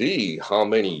amazing to see how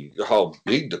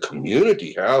big the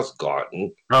community has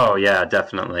gotten. Oh yeah,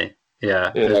 definitely.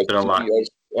 Yeah, there's been a lot.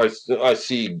 I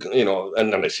see,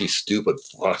 and then I see stupid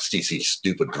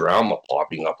drama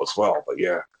popping up as well. But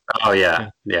yeah. Oh yeah.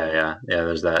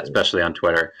 There's that, especially on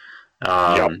Twitter.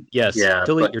 Yes. Yeah,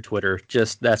 delete your Twitter.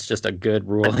 That's just a good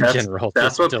rule in general.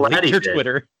 That's what delete your did.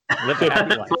 Twitter. Live a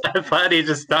happy life. Platty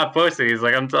just stopped posting. He's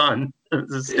like, I'm done. This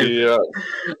is stupid. Yeah.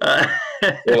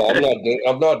 Well,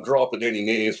 I'm not dropping any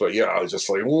names, but yeah, I was just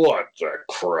like, what the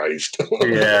Christ?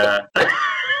 Yeah.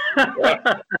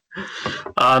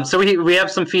 So we have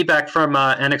some feedback from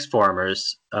Enix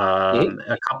forumers.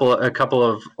 A couple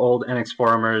of old Enix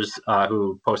forumers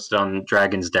who posted on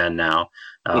Dragon's Den now,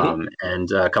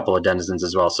 and a couple of denizens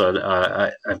as well. So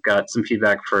I've got some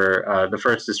feedback for the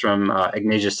first is from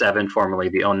Ignatia7, formerly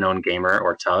the Unknown Gamer,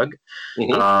 or Tug.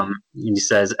 He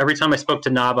says, every time I spoke to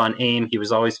Nob on AIM, he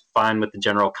was always fine with the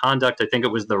general conduct. I think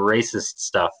it was the racist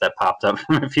stuff that popped up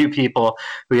from a few people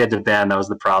who had to ban. That was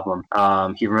the problem.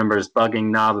 He remembers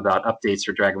bugging Nob about updates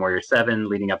for Dragon Warrior 7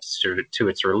 leading up to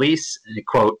its release. And,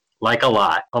 quote, like a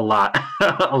lot a lot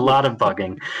of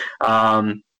bugging.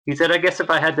 He said, I guess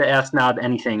if I had to ask Nob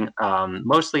anything,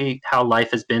 mostly how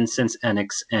life has been since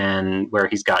Enix and where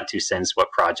he's gotten to since,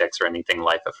 what projects or anything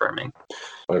life affirming.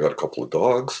 I got a couple of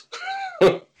dogs.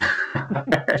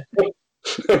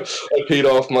 I paid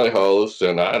off my house,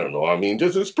 and I don't know. I mean,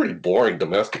 just it's pretty boring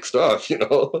domestic stuff, you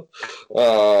know.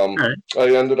 Right.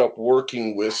 I ended up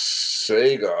working with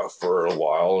Sega for a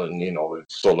while, and you know,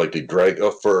 so like they drag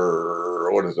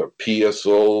for what is it,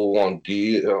 PSO on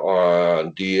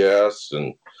DS,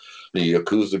 and the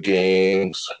Yakuza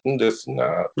games, and this and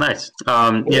that. Nice.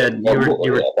 Yeah,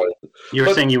 you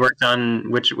were saying you worked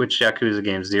on which Yakuza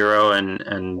games? 0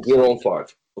 and 0 and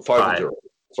 5. 5 and 0.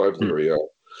 5 and 0, yeah.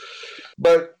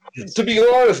 But to be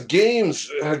honest, game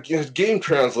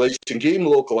translation, game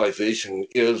localization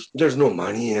there's no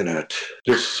money in it.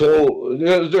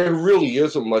 There really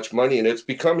isn't much money, and it's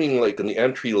becoming like an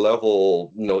entry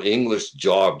level, you know, English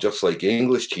job, just like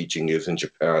English teaching is in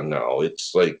Japan now.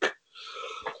 It's like,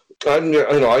 I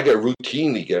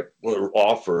routinely get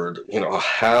offered, you know,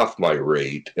 half my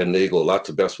rate, and they go, "That's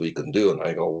the best we can do," and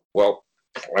I go, "Well,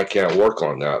 I can't work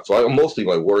on that." So mostly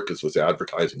my work is with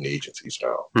advertising agencies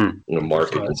now. And the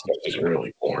marketing stuff is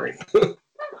really boring.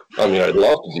 I mean, I'd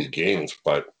love to do games,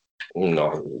 but you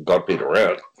know, got to pay the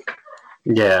rent.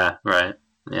 Yeah, right.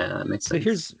 Yeah, that makes sense.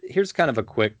 So here's kind of a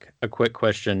quick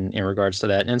question in regards to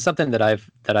that, and something that I've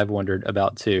wondered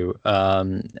about too.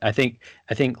 I think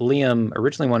Liam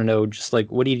originally wanted to know, just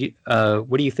like, what do you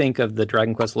think of the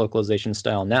Dragon Quest localization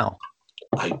style now?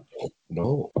 I don't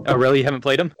know. Oh, really? You haven't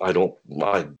played them? I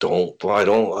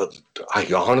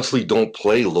honestly don't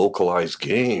play localized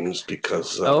games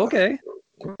because. Oh, okay.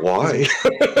 Why?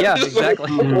 Yeah,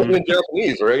 exactly. In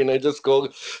Japanese, right? And I just go,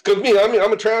 because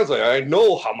I'm a translator. I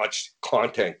know how much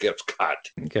content gets cut.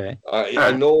 Okay.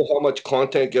 I know how much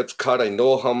content gets cut. I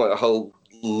know how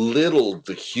little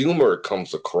the humor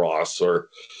comes across, or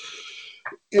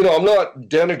you know, I'm not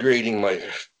denigrating my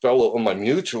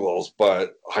mutuals,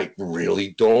 but I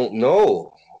really don't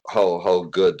know how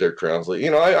good they're translating.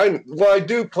 You know, I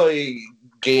do play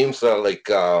games that like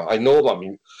I know about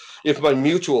me. If my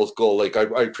mutuals go, like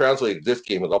I translated this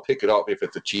game, and I'll pick it up if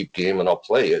it's a cheap game, and I'll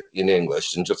play it in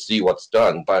English and just see what's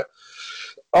done. But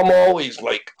I'm always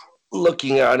like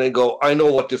looking at it and go, I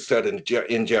know what this said in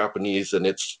Japanese, and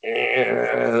it's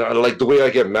like the way I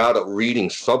get mad at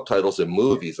reading subtitles in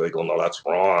movies. I go, no, that's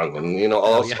wrong, and you know,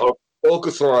 I'll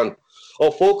focus on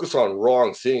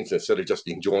wrong things instead of just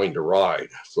enjoying the ride.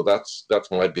 So that's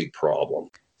my big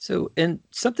problem. So, and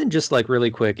something just like really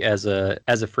quick as a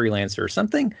freelancer,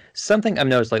 something I've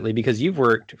noticed lately, because you've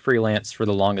worked freelance for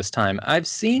the longest time, I've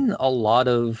seen a lot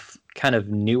of kind of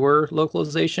newer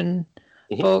localization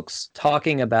folks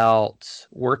talking about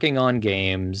working on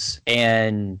games,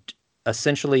 and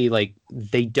essentially like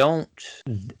they don't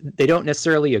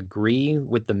necessarily agree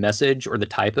with the message or the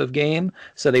type of game,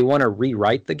 so they want to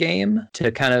rewrite the game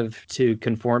to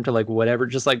conform to like whatever,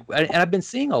 just like, and I've been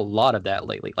seeing a lot of that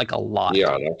lately, like a lot.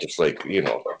 Yeah, not just like, you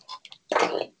know.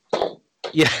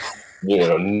 Yeah. You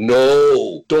know,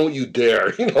 no, don't you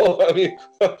dare. You know, I mean,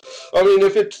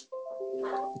 if it's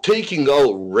taking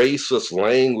out racist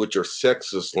language or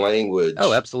sexist language.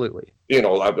 Oh, absolutely. You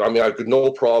know, I mean, I could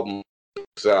no problem with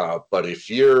that. But if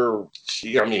you're,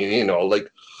 I mean, you know, like,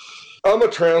 I'm a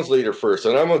translator first,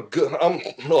 and I'm a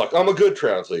good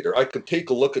translator. I can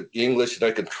take a look at English and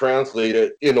I can translate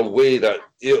it in a way that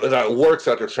works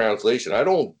at the translation. I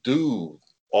don't do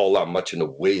all that much in the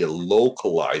way of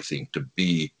localizing to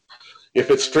be. If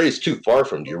it strays too far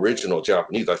from the original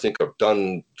Japanese, I think I've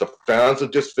done the fans a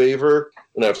disfavor,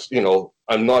 and I'm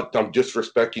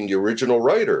disrespecting the original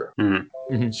writer. Mm-hmm.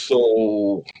 Mm-hmm.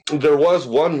 So there was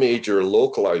one major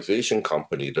localization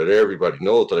company that everybody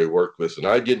knows that I worked with, and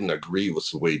I didn't agree with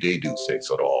the way they do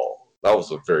things at all. That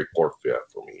was a very poor fit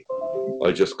for me.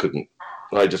 I just couldn't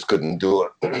do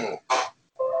it.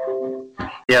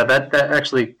 Yeah, that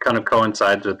actually kind of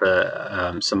coincides with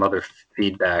some other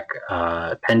feedback.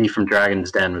 Pendy from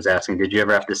Dragon's Den was asking, did you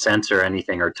ever have to censor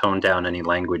anything or tone down any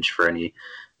language for any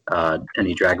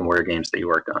Dragon Warrior games that you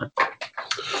worked on?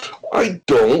 I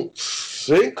don't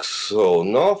think so.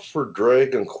 Not for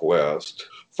Dragon Quest.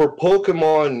 For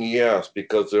Pokemon, yes,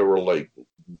 because there were like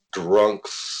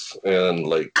drunks and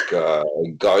like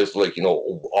guys like, you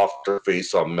know, off their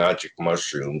face on magic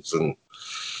mushrooms and.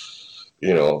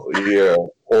 You know, yeah,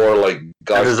 or like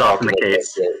guys. That is often the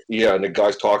case. And the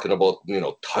guys talking about, you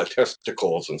know,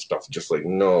 testicles and stuff. Just like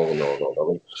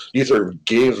no. These are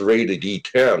games rated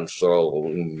E10, so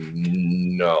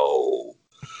no.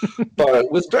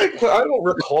 But with Dragon Quest, I don't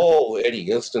recall any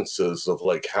instances of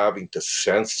like having to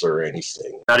censor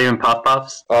anything. Not even Puff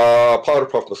Puffs? Powder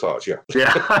Puff Massage, yeah.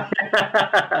 Yeah,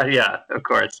 yeah, of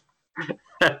course.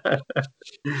 Well,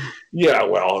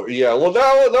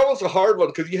 that was a hard one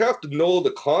because you have to know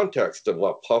the context of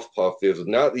what Puff Puff is, and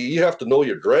now you have to know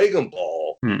your Dragon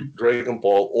Ball Dragon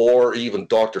Ball, or even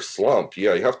Dr. Slump.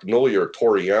 Yeah, you have to know your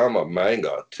Toriyama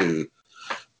manga to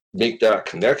make that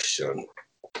connection.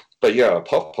 But yeah,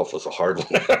 Puff Puff was a hard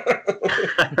one.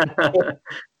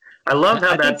 I love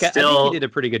how I think he did a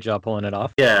pretty good job pulling it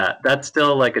off. Yeah, that's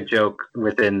still like a joke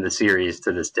within the series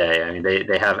to this day. I mean,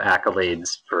 they have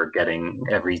accolades for getting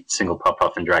every single Puff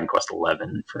Puff in Dragon Quest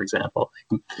XI, for example.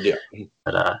 Yeah.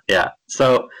 But yeah.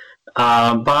 So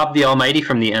Bob the Almighty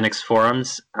from the NX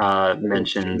forums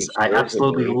mentions, I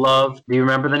absolutely love. Do you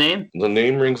remember the name? The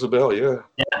name rings a bell. Yeah.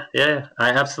 Yeah. I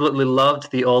absolutely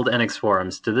loved the old NX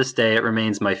forums. To this day, it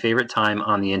remains my favorite time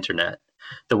on the internet.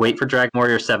 The wait for Dragon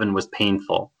Warrior 7 was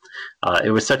painful.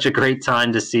 It was such a great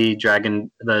time to see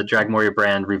the Dragon Warrior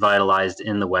brand revitalized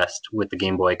in the West with the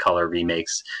Game Boy Color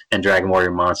remakes and Dragon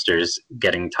Warrior Monsters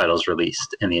getting titles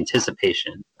released in the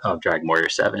anticipation of Dragon Warrior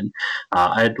 7.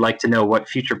 I'd like to know what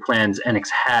future plans NX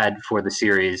had for the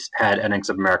series had NX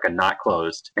of America not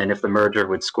closed, and if the merger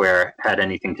with Square had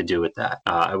anything to do with that.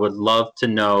 I would love to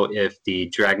know if the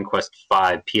Dragon Quest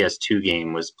V PS2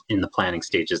 game was in the planning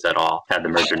stages at all, had the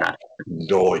merger not.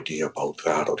 No idea about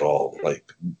that at all.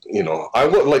 Like,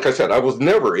 like I said, I was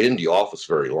never in the office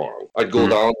very long. I'd go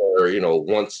down there,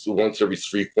 once every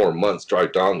 3-4 months,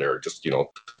 drive down there, just,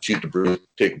 shoot the brew,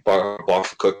 take a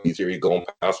box of cookies, here you go, and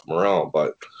pass them around.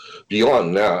 But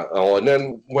beyond that, and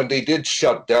then when they did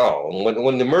shut down,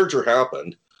 when the merger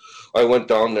happened, I went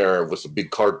down there with a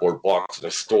big cardboard box and I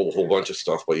stole a whole bunch of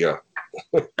stuff. But yeah.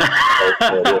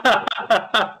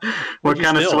 What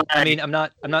kind of swag? I mean, I'm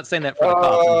not saying that for the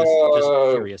cops. I'm just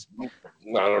curious.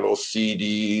 I don't know,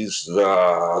 CDs,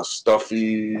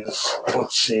 stuffies.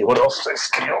 Let's see, what else did I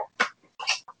steal?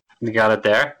 You got it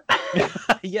there?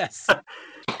 Yes.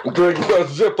 Dragon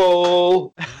Quest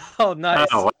Zippo. Oh, nice.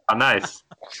 Oh, wow, nice.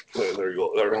 There you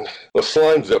go. There. The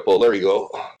slime Zippo. There you go.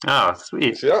 Oh,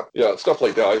 sweet. Yeah, stuff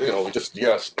like that. We just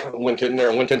went in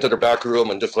there, went into their back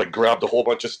room, and just like grabbed a whole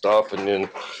bunch of stuff. And then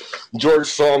George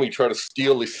saw me try to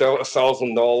steal the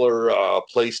 $1,000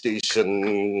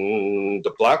 PlayStation,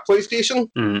 the black PlayStation.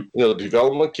 The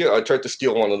development kit. I tried to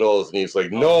steal one of those, and he's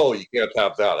like, "No, you can't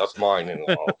have that. That's mine." And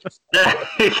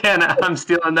You can't. I'm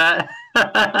stealing that.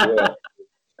 Yeah.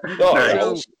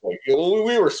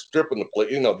 We were stripping the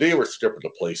place. They were stripping the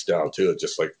place down too. It's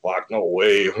just like, fuck, no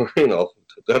way.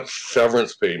 That's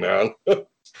severance pay, man.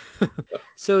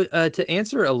 So to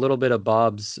answer a little bit of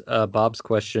Bob's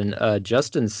question,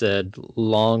 Justin said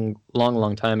long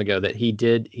time ago that he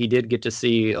did get to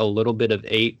see a little bit of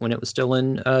 8 when it was still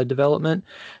in development.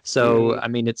 So I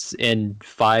mean, it's in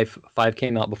 5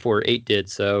 came out before 8 did.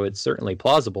 So it's certainly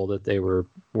plausible that they were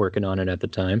working on it at the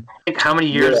time. I think how many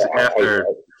years after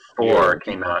 4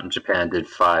 came out in Japan did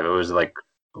 5? It was like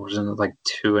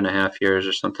 2.5 years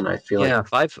or something. I feel like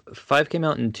 5 came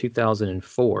out in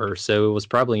 2004, so it was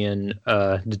probably in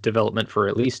development for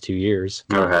at least 2 years.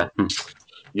 Okay.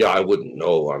 Yeah, I wouldn't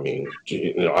know. I mean,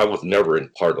 I was never in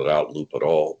part of that loop at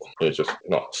all. It's just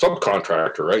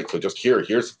subcontractor, right? So just here's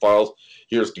the files,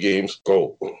 here's the games,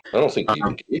 go. I don't think they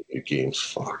even gave me games.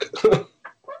 Fuck.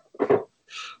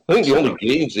 I think the only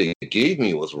games they gave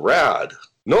me was Rad.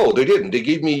 No, they didn't. They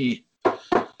gave me,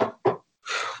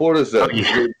 what is that?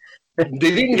 They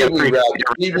didn't give me Rad.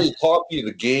 They gave me a copy of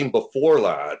the game before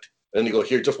that. And they go,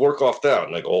 here, just work off that.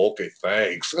 And I go, okay,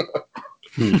 thanks.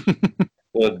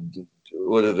 What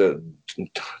is it?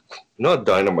 Not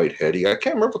Dynamite Heady. I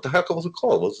can't remember what the heck it was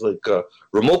called. It was like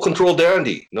Remote Control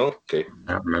Dandy. No? Okay.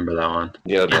 I don't remember that one.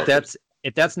 Yeah. No.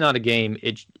 If that's not a game,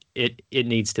 it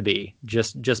needs to be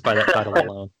just by that title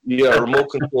alone. Yeah,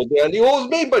 Remote Control Dandy. Well, it was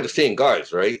made by the same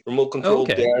guys, right? Remote Control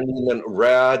Dandy, and then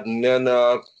Rad, and then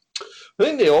I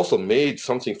think they also made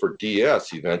something for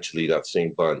DS eventually. That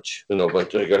same bunch,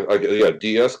 But I got a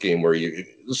DS game where the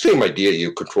same idea.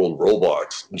 You controlled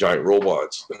robots, giant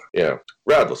robots. Yeah,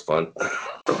 Rad was fun.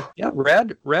 Yeah,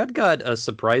 Rad got a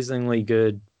surprisingly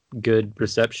good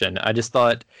reception. I just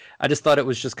thought it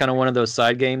was just kind of one of those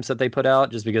side games that they put out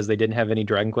just because they didn't have any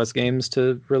Dragon Quest games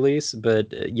to release.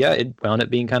 But yeah, it wound up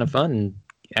being kind of fun and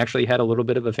actually had a little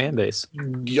bit of a fan base.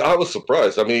 Yeah, I was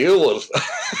surprised. I mean, it was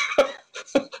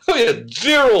we had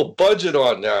zero budget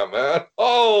on that, man.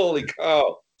 Holy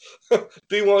cow.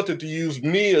 They wanted to use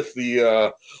me as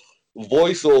the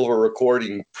voiceover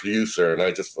recording producer, and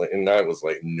I was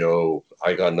like, no,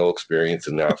 I got no experience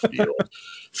in that field.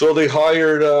 So they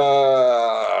hired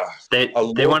Oh,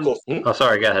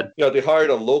 sorry, go ahead. Yeah, they hired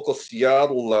a local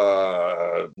Seattle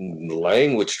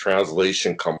language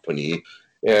translation company,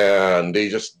 and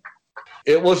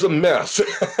it was a mess.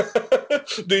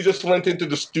 They just went into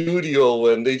the studio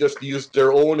and they just used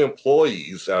their own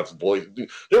employees as voice.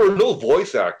 There were no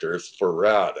voice actors for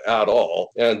Rad at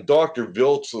all. And Dr.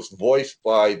 Viltz was voiced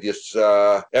by this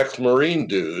ex-Marine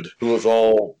dude who was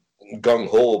all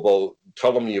gung-ho about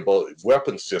telling me about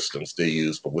weapon systems they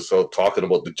use, but without talking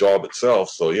about the job itself.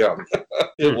 So yeah,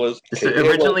 it was. So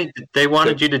originally, they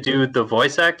wanted you to do the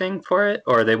voice acting for it,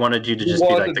 or they wanted you to just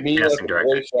be like the casting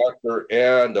director? Voice actor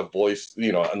and a voice,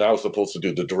 and I was supposed to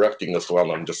do the directing as well.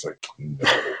 And I'm just like, no.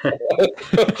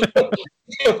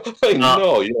 I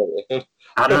know.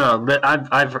 I don't know, but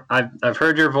I've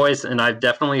heard your voice, and I've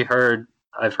definitely heard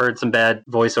some bad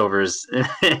voiceovers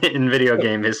in video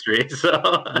game history.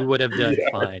 So you would have done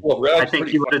fine. Well, I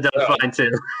think you would have done fine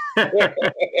too.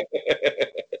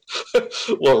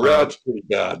 Well, Rad's pretty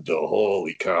bad though.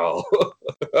 Holy cow!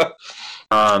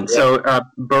 So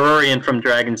Barorian from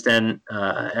Dragon's Den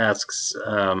asks,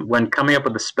 when coming up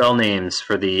with the spell names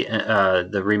for the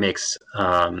remakes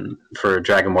for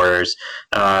Dragon Warriors,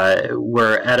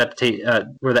 were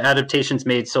the adaptations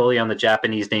made solely on the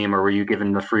Japanese name, or were you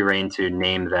given the free rein to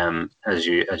name them as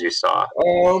you saw?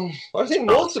 I think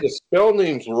most of the spell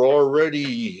names were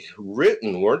already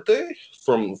written, weren't they?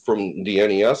 From the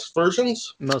NES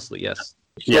versions. Mostly, yes.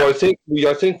 So yeah.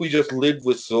 I think we just lived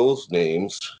with those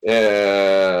names,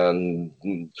 and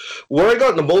where I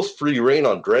got the most free reign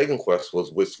on Dragon Quest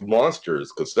was with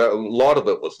monsters, because a lot of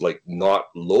it was like not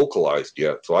localized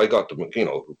yet. So I got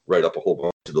to write up a whole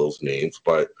bunch of those names,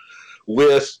 but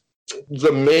with the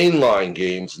mainline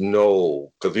games,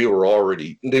 no, because they were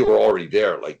already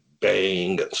there, like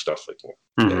Bang and stuff like that.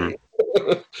 Mm-hmm.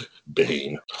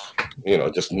 Bane,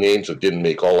 just names that didn't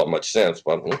make all that much sense,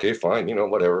 but okay, fine,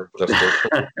 whatever. But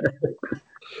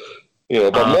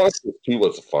Monsters 2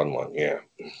 was a fun one, yeah.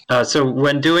 So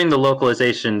when doing the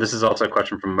localization, this is also a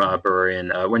question from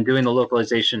Barorian, when doing the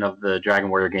localization of the Dragon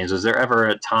Warrior games, was there ever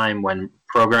a time when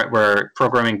where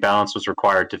programming balance was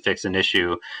required to fix an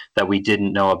issue that we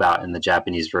didn't know about in the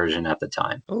Japanese version at the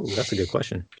time? Oh, that's a good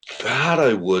question. That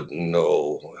I wouldn't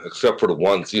know, except for the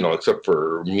ones, except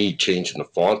for me changing the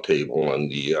font table and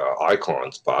the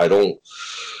icons, but I don't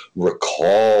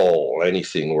recall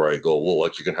anything where I go, well,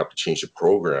 like, you're going to have to change the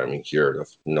programming here.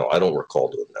 No, I don't recall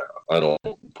doing that.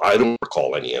 I don't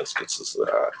recall any instances of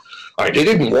that. They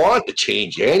didn't want to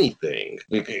change anything.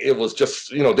 It was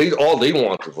just, all they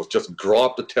wanted was just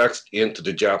drop the text into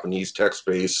the Japanese text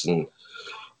space and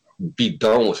be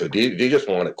done with it. They just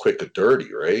want it quick and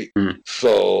dirty, right? Mm.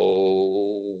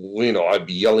 So, I'd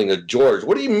be yelling at George,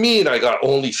 what do you mean I got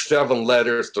only 7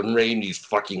 letters to name these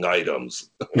fucking items?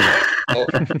 No,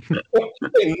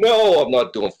 I'm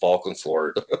not doing Falcon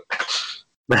Sword.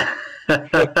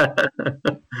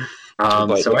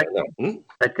 So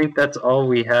I think that's all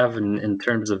we have in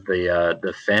terms of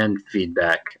the fan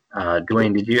feedback.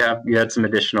 Dwayne, you had some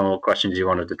additional questions you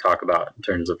wanted to talk about in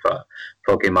terms of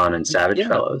Pokemon and Savage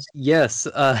Fellows? Yes.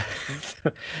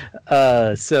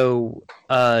 So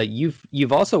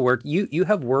you've also worked. You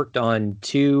have worked on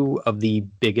 2 of the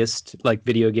biggest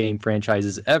video game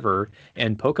franchises ever,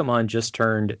 and Pokemon just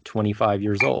turned 25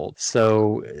 years old.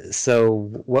 So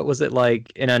what was it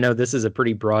like? And I know this is a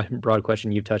pretty broad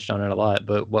question. You've touched on it a lot,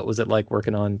 but what was it like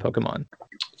working on Pokemon?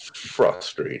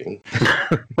 Frustrating.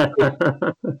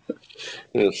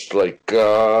 It's like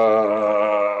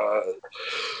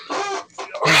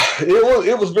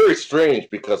it was very strange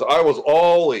because I was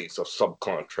always a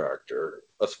subcontractor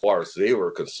as far as they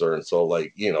were concerned. So they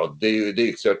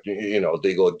accept,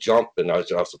 they go jump, and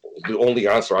the only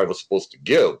answer I was supposed to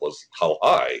give was how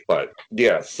high. But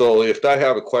yeah, so if I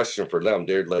have a question for them,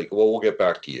 they're like, well, we'll get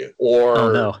back to you. Or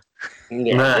oh no.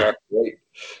 Yeah, right.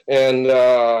 And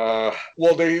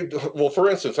for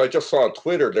instance, I just saw on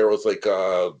Twitter there was like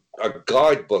a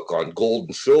guidebook on gold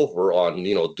and silver on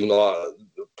do not.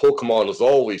 Pokemon is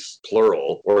always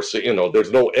plural, or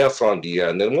there's no S on the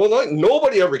end. And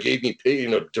nobody ever gave me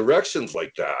directions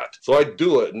like that. So I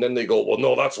do it, and then they go, "Well,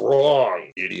 no, that's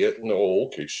wrong, idiot." No,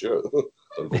 okay, shit.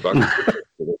 I'll go back to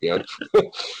it again.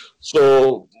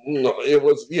 So it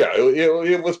was,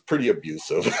 it was pretty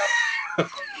abusive.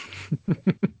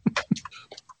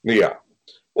 Yeah.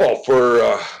 Well,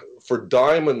 for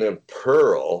Diamond and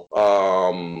Pearl,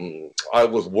 I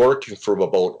was working from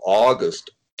about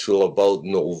August till about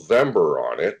November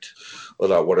on it,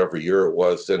 whatever year it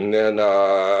was, and then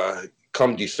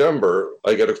come December,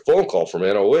 I get a phone call from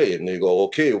NOA, and they go,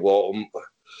 "Okay, well, a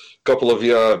couple of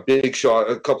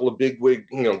bigwig,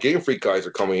 Game Freak guys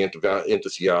are coming into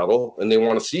Seattle, and they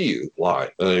want to see you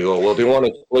live." And they go, "Well, they want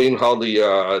to explain how they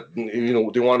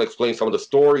want to explain some of the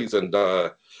stories and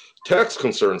text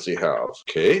concerns they have."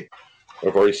 Okay.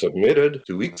 I've already submitted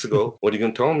 2 weeks ago. What are you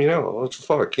going to tell me now? What the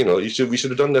fuck? We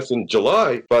should have done this in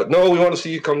July. But no, we want to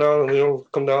see you come down.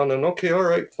 And okay, all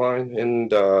right, fine.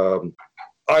 And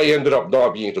I ended up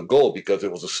not being able to go because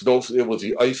it was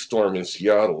the ice storm in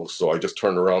Seattle. So I just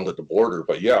turned around at the border.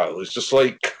 But yeah, it was just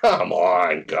like, come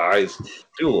on, guys,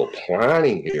 do a little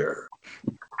planning here.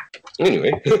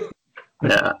 Anyway.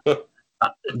 Yeah.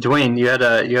 Dwayne, you had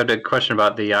a question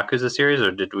about the Yakuza series,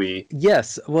 or did we?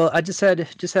 Yes. Well, I just had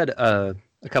a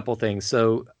couple things.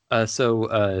 So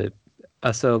the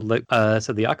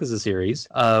Yakuza series.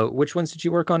 Which ones did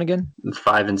you work on again?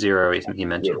 5 and 0, he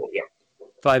mentioned. Yeah.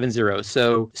 5 and 0.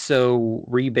 So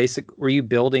were you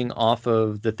building off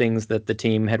of the things that the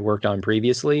team had worked on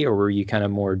previously, or were you kind of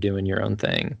more doing your own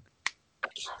thing?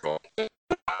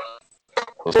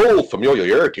 No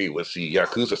familiarity with the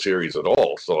Yakuza series at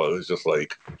all, so it was just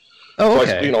like, oh,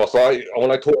 okay.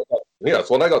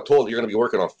 When I got told you're going to be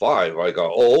working on 5, I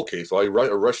got, oh, okay. So I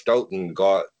rushed out and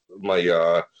got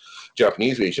my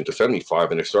Japanese agent to send me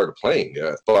 5, and I started playing.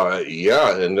 Yeah, but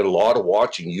yeah, and then a lot of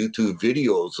watching YouTube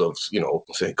videos of,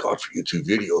 thank God for YouTube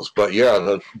videos. But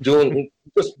yeah, doing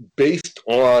just based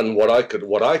on what I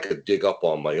could dig up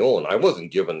on my own. I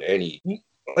wasn't given any.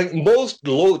 Like most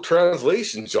low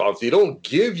translation jobs, they don't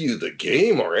give you the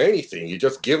game or anything. You're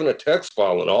just given a text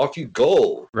file and off you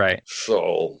go. Right.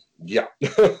 So yeah.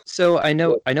 So I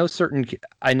know certain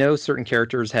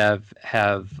characters have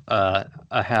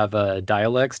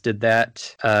dialects. Did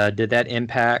that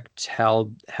impact how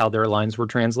their lines were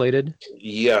translated?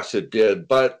 Yes, it did,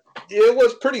 but it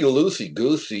was pretty loosey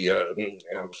goosey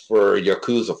for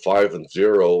Yakuza 5 and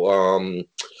 0.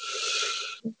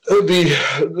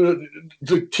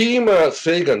 The team at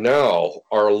Sega now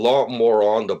are a lot more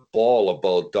on the ball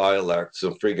about dialects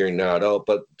and figuring that out,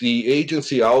 but the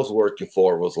agency I was working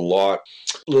for was a lot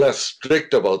less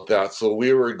strict about that. So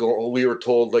we were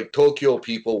told like Tokyo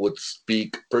people would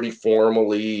speak pretty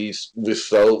formally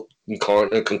without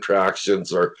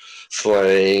contractions or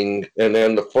slang, and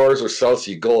then the farther south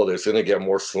you go, it's going to get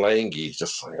more slangy. It's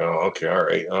just like, oh, okay, all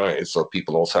right. So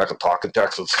people know how to talk in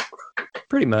Texas.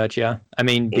 Pretty much, yeah. I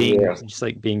mean, just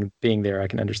like being there, I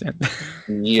can understand.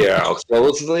 Yeah, so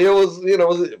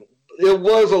it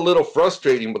was a little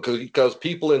frustrating because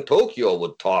people in Tokyo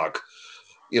would talk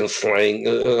in slang, in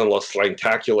a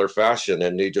slangtacular fashion,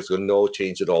 and they just go, no,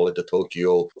 change it all into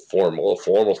Tokyo formal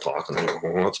talk. And oh,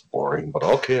 that's boring, but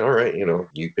okay, all right,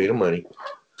 you pay the money.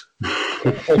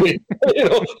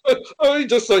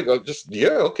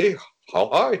 Okay, how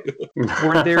high?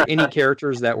 Were there any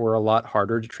characters that were a lot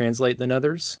harder to translate than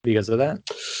others because of that?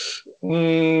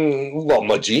 Well,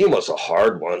 Majima's a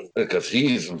hard one because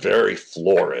he's very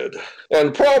florid. And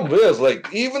the problem is,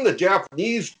 like, even the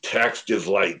Japanese text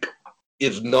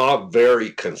is not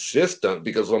very consistent,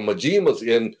 because when Majima's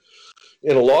in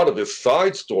a lot of his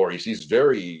side stories, his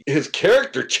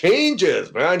character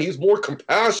changes, man. He's more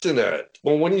compassionate.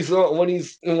 But when he's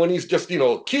just,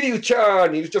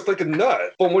 Kiryu-chan, he's just like a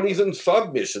nut. But when he's in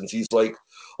submissions, he's like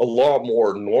a lot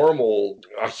more normal,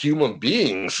 a human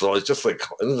being. So it's just like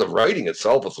the writing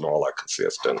itself isn't all that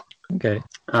consistent. Okay.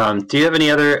 Do you have any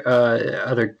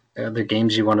other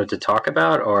games you wanted to talk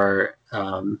about, or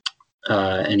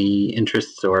any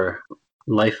interests or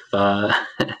life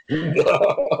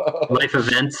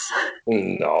events?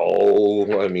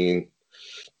 No, I mean,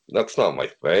 that's not my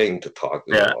thing to talk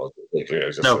about.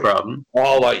 No problem.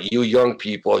 All like you young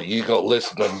people, you go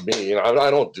listen to me. I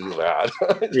don't do that.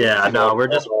 Yeah, no, we're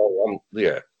just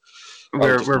yeah.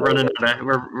 We're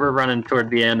running toward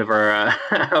the end of our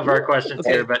of our questions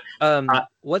here, but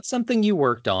what's something you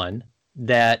worked on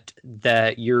that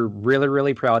you're really,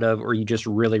 really proud of, or you just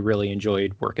really, really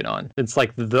enjoyed working on? It's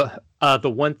like the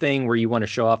one thing where you want to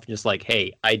show off and just like,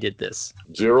 hey, I did this.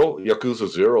 Yakuza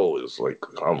 0 is like,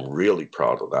 I'm really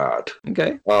proud of that.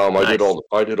 Okay. Nice.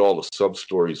 I did all the sub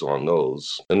stories on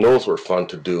those, and those were fun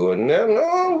to do. And then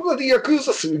the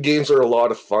Yakuza games are a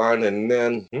lot of fun. And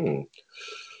then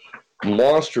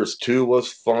Monsters 2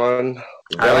 was fun.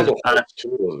 Monsters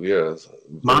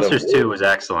 2 was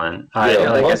excellent.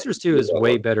 Monsters 2 is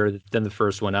way better than the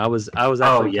first one. I was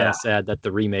actually kind of sad that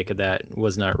the remake of that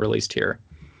was not released here.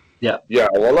 Yeah. Yeah.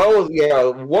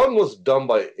 Well, one was done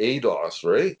by Eidos,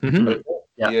 right? Mm-hmm.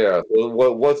 Yeah.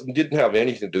 It didn't have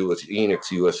anything to do with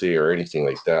Enix USA or anything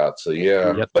like that. So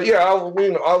yeah. Yep. But yeah, I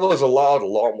was allowed a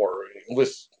lot more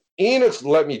with Enix.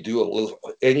 Let me do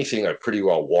anything I pretty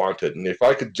well wanted, and if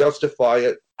I could justify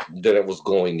it, then it was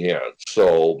going in.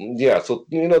 So yeah,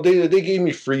 they gave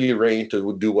me free reign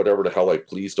to do whatever the hell I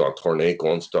pleased on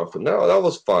Torneko and stuff, and that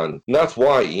was fun. And that's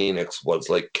why Enix was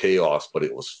like chaos, but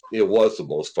it was the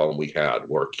most fun we had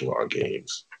working on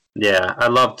games. Yeah, I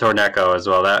love Torneko as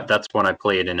well. That's one I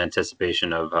played in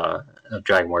anticipation of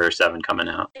Dragon Warrior 7 coming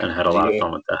out, and I had a lot of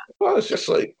fun with that. Well, it's just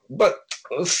like, but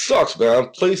it sucks, man.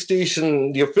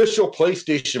 PlayStation, the official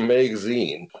PlayStation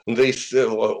magazine, they said,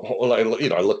 when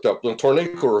I looked up the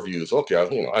Torneko reviews. Okay,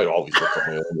 I always look up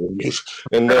my own reviews,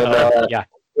 and then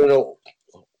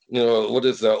what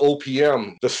is that?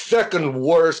 OPM, the second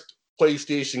worst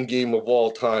PlayStation game of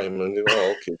all time, and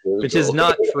okay, which is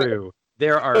not true.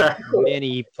 There are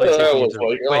many PlayStation games that are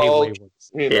way worse.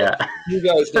 You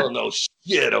guys don't know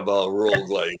shit about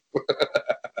roguelike.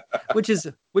 Which is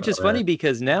funny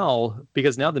because now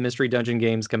the Mystery Dungeon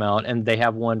games come out and they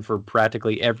have one for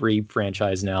practically every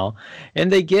franchise now,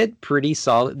 and they get pretty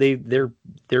solid.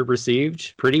 They're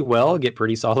received pretty well, get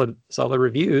pretty solid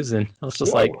reviews, and I was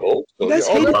just you guys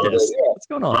hated this. What's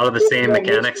going on? A lot of the same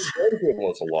mechanics. Dungeon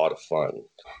was a lot of fun.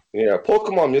 Yeah,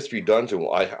 Pokemon Mystery Dungeon,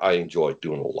 I enjoyed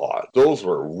doing a lot. Those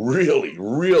were really,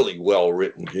 really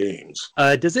well-written games.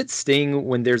 Does it sting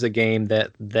when there's a game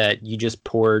that you just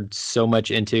poured so much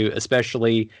into,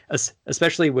 especially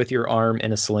with your arm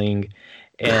in a sling,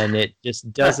 and it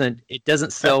just doesn't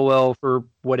sell well for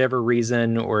whatever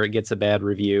reason, or it gets a bad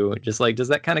review? Just does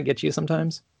that kind of get you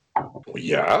sometimes?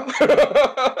 Yeah.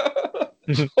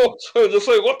 Just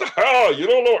like, what the hell? You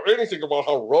don't know anything about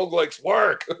how roguelikes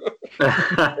work.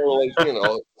 I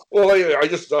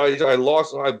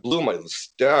blew my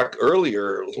stack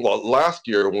earlier, last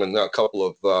year, when a couple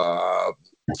of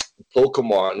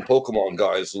Pokemon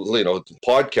guys,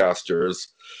 podcasters,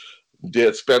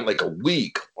 did spend like a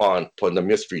week on the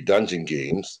Mystery Dungeon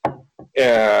games.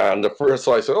 And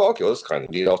so I said, okay, well, that's kind of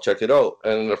neat. I'll check it out.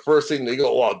 And the first thing they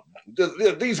go, well,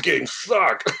 these games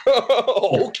suck.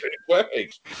 Okay,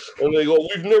 thanks. And they go,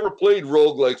 we've never played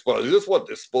roguelikes, but is this what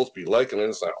they're supposed to be like? And then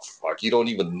it's like, oh, fuck, you don't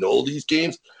even know these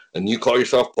games? And you call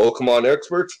yourself Pokemon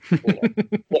experts?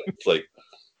 It's like,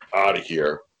 out of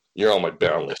here. You're on my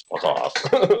ban list. Fuck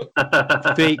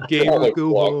off. Fake gamer,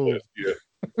 go home.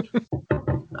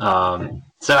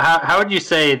 So how would you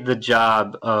say the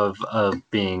job of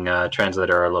being a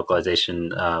translator or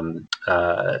localization,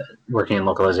 working in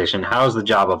localization, how has the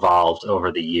job evolved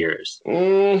over the years?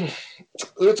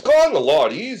 It's gotten a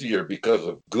lot easier because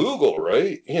of Google,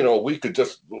 right? We could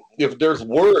just, if there's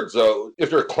words, if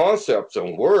there are concepts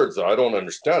and words I don't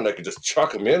understand, I could just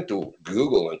chuck them into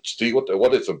Google and see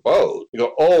what it's about.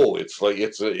 It's like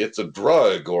it's a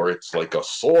drug, or it's like a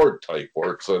sword type,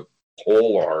 or it's a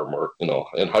polearm, or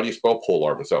and how do you spell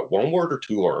polearm? Is that one word or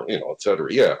two arm?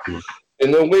 Etc. Yeah.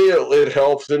 And the way it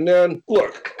helps. And then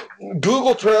look,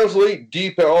 Google Translate,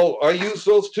 DeepL, I use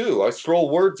those too. I throw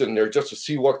words in there just to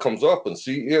see what comes up and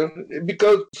see,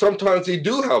 because sometimes they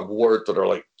do have words that are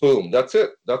like, boom, that's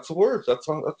it. That's the word. That's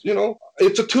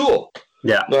it's a tool.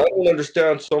 Yeah. Now, I don't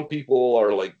understand. Some people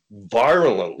are like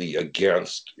virulently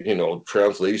against,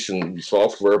 translation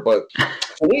software, but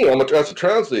for me, as a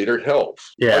translator, it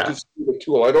helps. Yeah. I can see the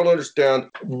tool. I don't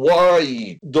understand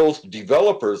why those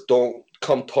developers don't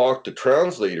come talk to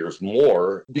translators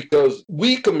more, because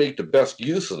we can make the best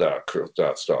use of that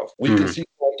stuff. We can see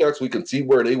context, we can see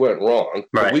where they went wrong.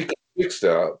 Right. We can fix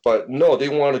that, but no, they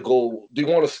want to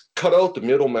cut out the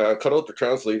middleman, cut out the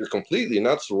translator completely, and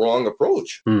that's the wrong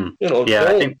approach. I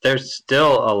think there's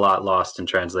still a lot lost in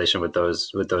translation with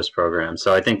those programs.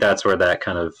 So I think that's where that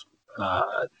kind of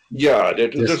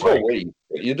there's no way.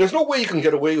 There's no way you can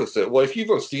get away with it. Well, if you've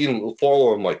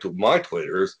following my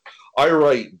Twitters, I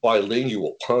write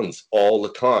bilingual puns all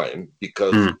the time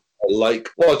because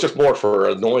it's just more for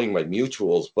annoying my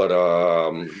mutuals, but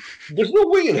there's no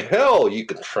way in hell you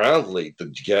can translate the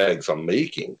gags I'm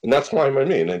making. And that's why I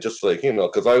mean, and just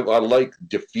because I like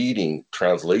defeating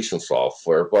translation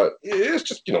software, but it's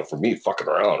just, for me, fucking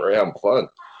around, right? Having fun.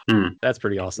 That's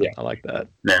pretty awesome. Yeah. I like that.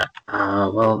 Yeah.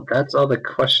 Well, that's all the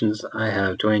questions I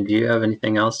have. Dwayne, do you have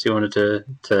anything else you wanted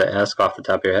to ask off the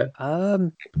top of your head?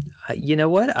 You know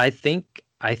what? I think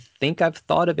I've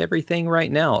thought of everything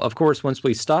right now. Of course, once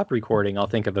we stop recording, I'll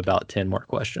think of about 10 more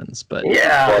questions. But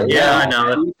I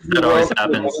know that always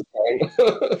happens.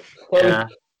 Yeah.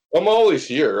 I'm always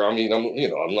here. I mean,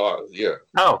 I'm not. Yeah.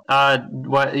 Oh,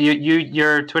 what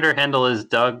your Twitter handle is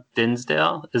Doug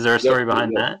Dinsdale? Is there a story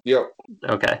behind that? Yep.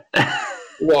 Okay.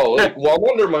 well, I'm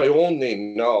under my own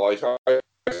name now.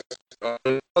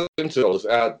 Dinsdale is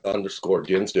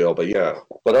 @_Dinsdale,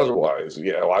 but otherwise,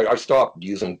 I stopped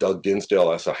using Doug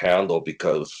Dinsdale as a handle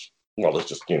because, it's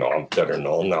just, I'm better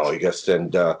known now, I guess,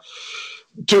 and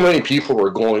too many people were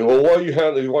going, well, why are you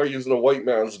using a white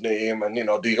man's name? And,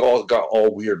 they all got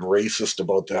all weird racist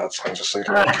about that. So I'm just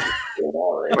thinking,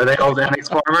 were they all NX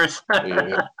farmers?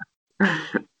 Yeah.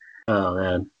 Oh,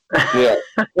 man. Yeah.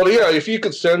 Well, yeah. If you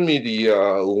could send me the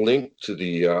link to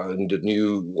the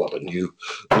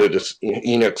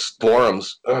Enix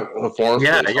forums.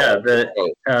 Yeah, page. yeah. The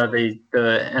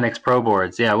NX Pro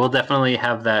boards. Yeah, we'll definitely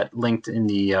have that linked in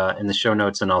the show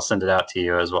notes, and I'll send it out to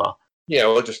you as well. Yeah.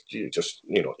 Well, just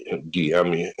DM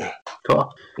me.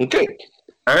 Cool. Okay.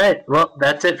 All right. Well,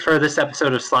 that's it for this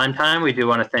episode of Slime Time. We do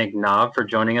want to thank Nav for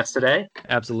joining us today.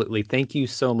 Absolutely. Thank you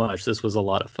so much. This was a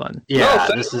lot of fun. Yeah,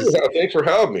 thanks for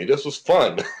having me. This was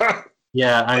fun.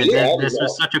 Yeah, this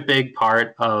was such a big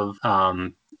part of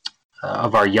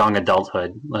our young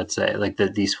adulthood. Let's say, like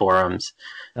these forums.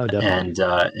 Oh, definitely.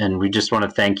 And we just want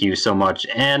to thank you so much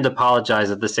and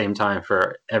apologize at the same time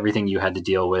for everything you had to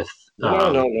deal with.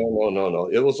 No.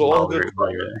 It was all good.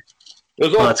 It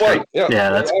was all fun. Great. Yeah,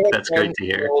 that's great to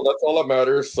hear. Well, that's all that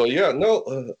matters. So yeah,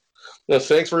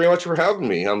 thanks very much for having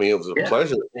me. I mean, it was a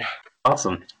pleasure.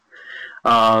 Awesome.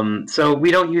 So we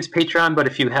don't use Patreon, but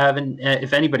if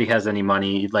anybody has any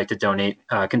money you'd like to donate,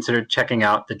 consider checking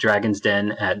out the Dragon's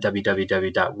Den at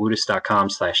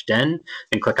www.woodus.com/den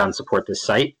and click on support this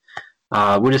site.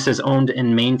 Woodus has owned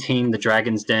and maintained the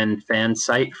Dragon's Den fan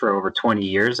site for over 20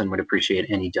 years and would appreciate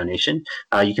any donation.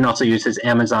 You can also use his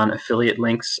Amazon affiliate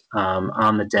links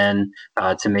on the Den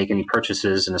to make any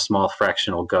purchases, and a small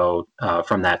fraction will go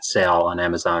from that sale on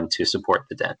Amazon to support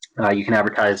the Den. You can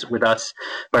advertise with us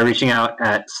by reaching out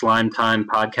at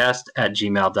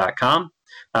slimetimepodcast@gmail.com.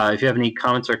 If you have any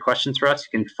comments or questions for us,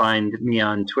 you can find me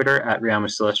on Twitter at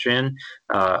RiamuCelestian,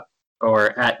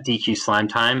 or at DQ Slime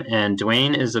Time, and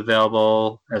Dwayne is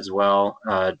available as well.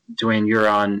 Dwayne, you're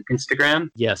on Instagram?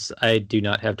 Yes, I do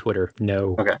not have Twitter.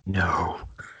 No. Okay. No. All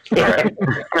right.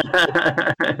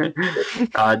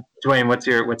 Dwayne, what's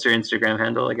your Instagram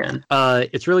handle again?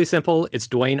 It's really simple. It's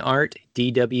Dwayne Art,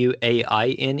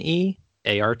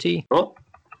 DWAINEART. Cool.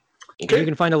 Okay. You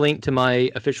can find a link to my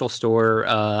official store.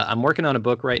 I'm working on a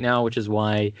book right now, which is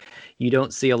why you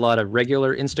don't see a lot of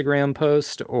regular Instagram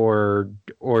posts or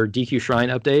DQ Shrine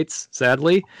updates,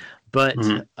 sadly. But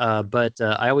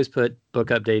I always put book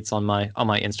updates on my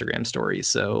Instagram stories.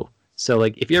 So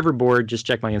like if you're ever bored, just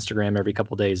check my Instagram every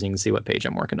couple days and you can see what page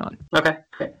I'm working on. Okay.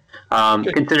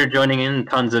 Consider joining in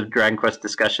tons of Dragon Quest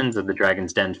discussions at the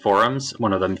Dragon's Den forums,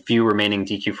 one of the few remaining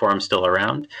DQ forums still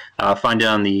around. Find it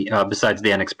on the, besides the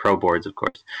NX Pro boards, of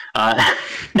course.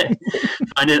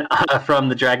 Find it from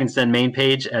the Dragon's Den main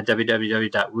page at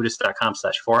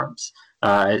www.woodus.com/forums.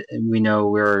 We know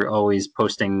we're always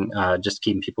posting, just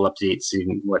keeping people up to date,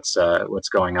 seeing what's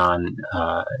going on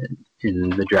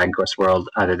in the Dragon Quest world,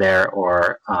 either there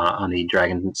or on the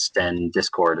Dragon's Den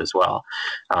Discord as well.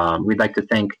 We'd like to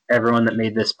thank everyone that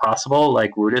made this possible,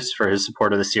 like Woodus, for his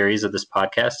support of the series of this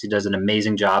podcast. He does an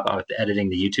amazing job with editing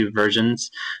the YouTube versions,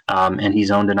 and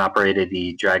he's owned and operated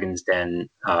the Dragon's Den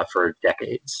for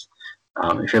decades.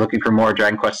 If you're looking for more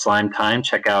Dragon Quest Slime Time,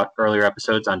 check out earlier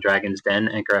episodes on Dragon's Den,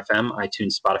 Anchor FM,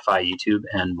 iTunes, Spotify, YouTube,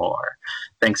 and more.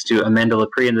 Thanks to Amanda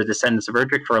Lepre and the Descendants of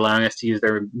Erdrick for allowing us to use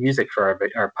their music for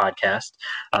our podcast.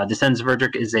 Descendants of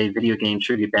Erdrick is a video game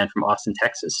tribute band from Austin,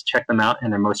 Texas. Check them out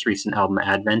and their most recent album,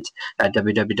 Advent, at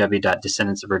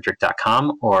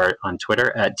www.descendantsoferdrick.com or on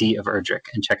Twitter at D of Erdrick.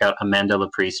 And check out Amanda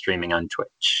Lepre streaming on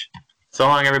Twitch. So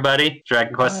long, everybody.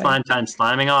 Dragon Quest Slime Time,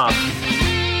 sliming off.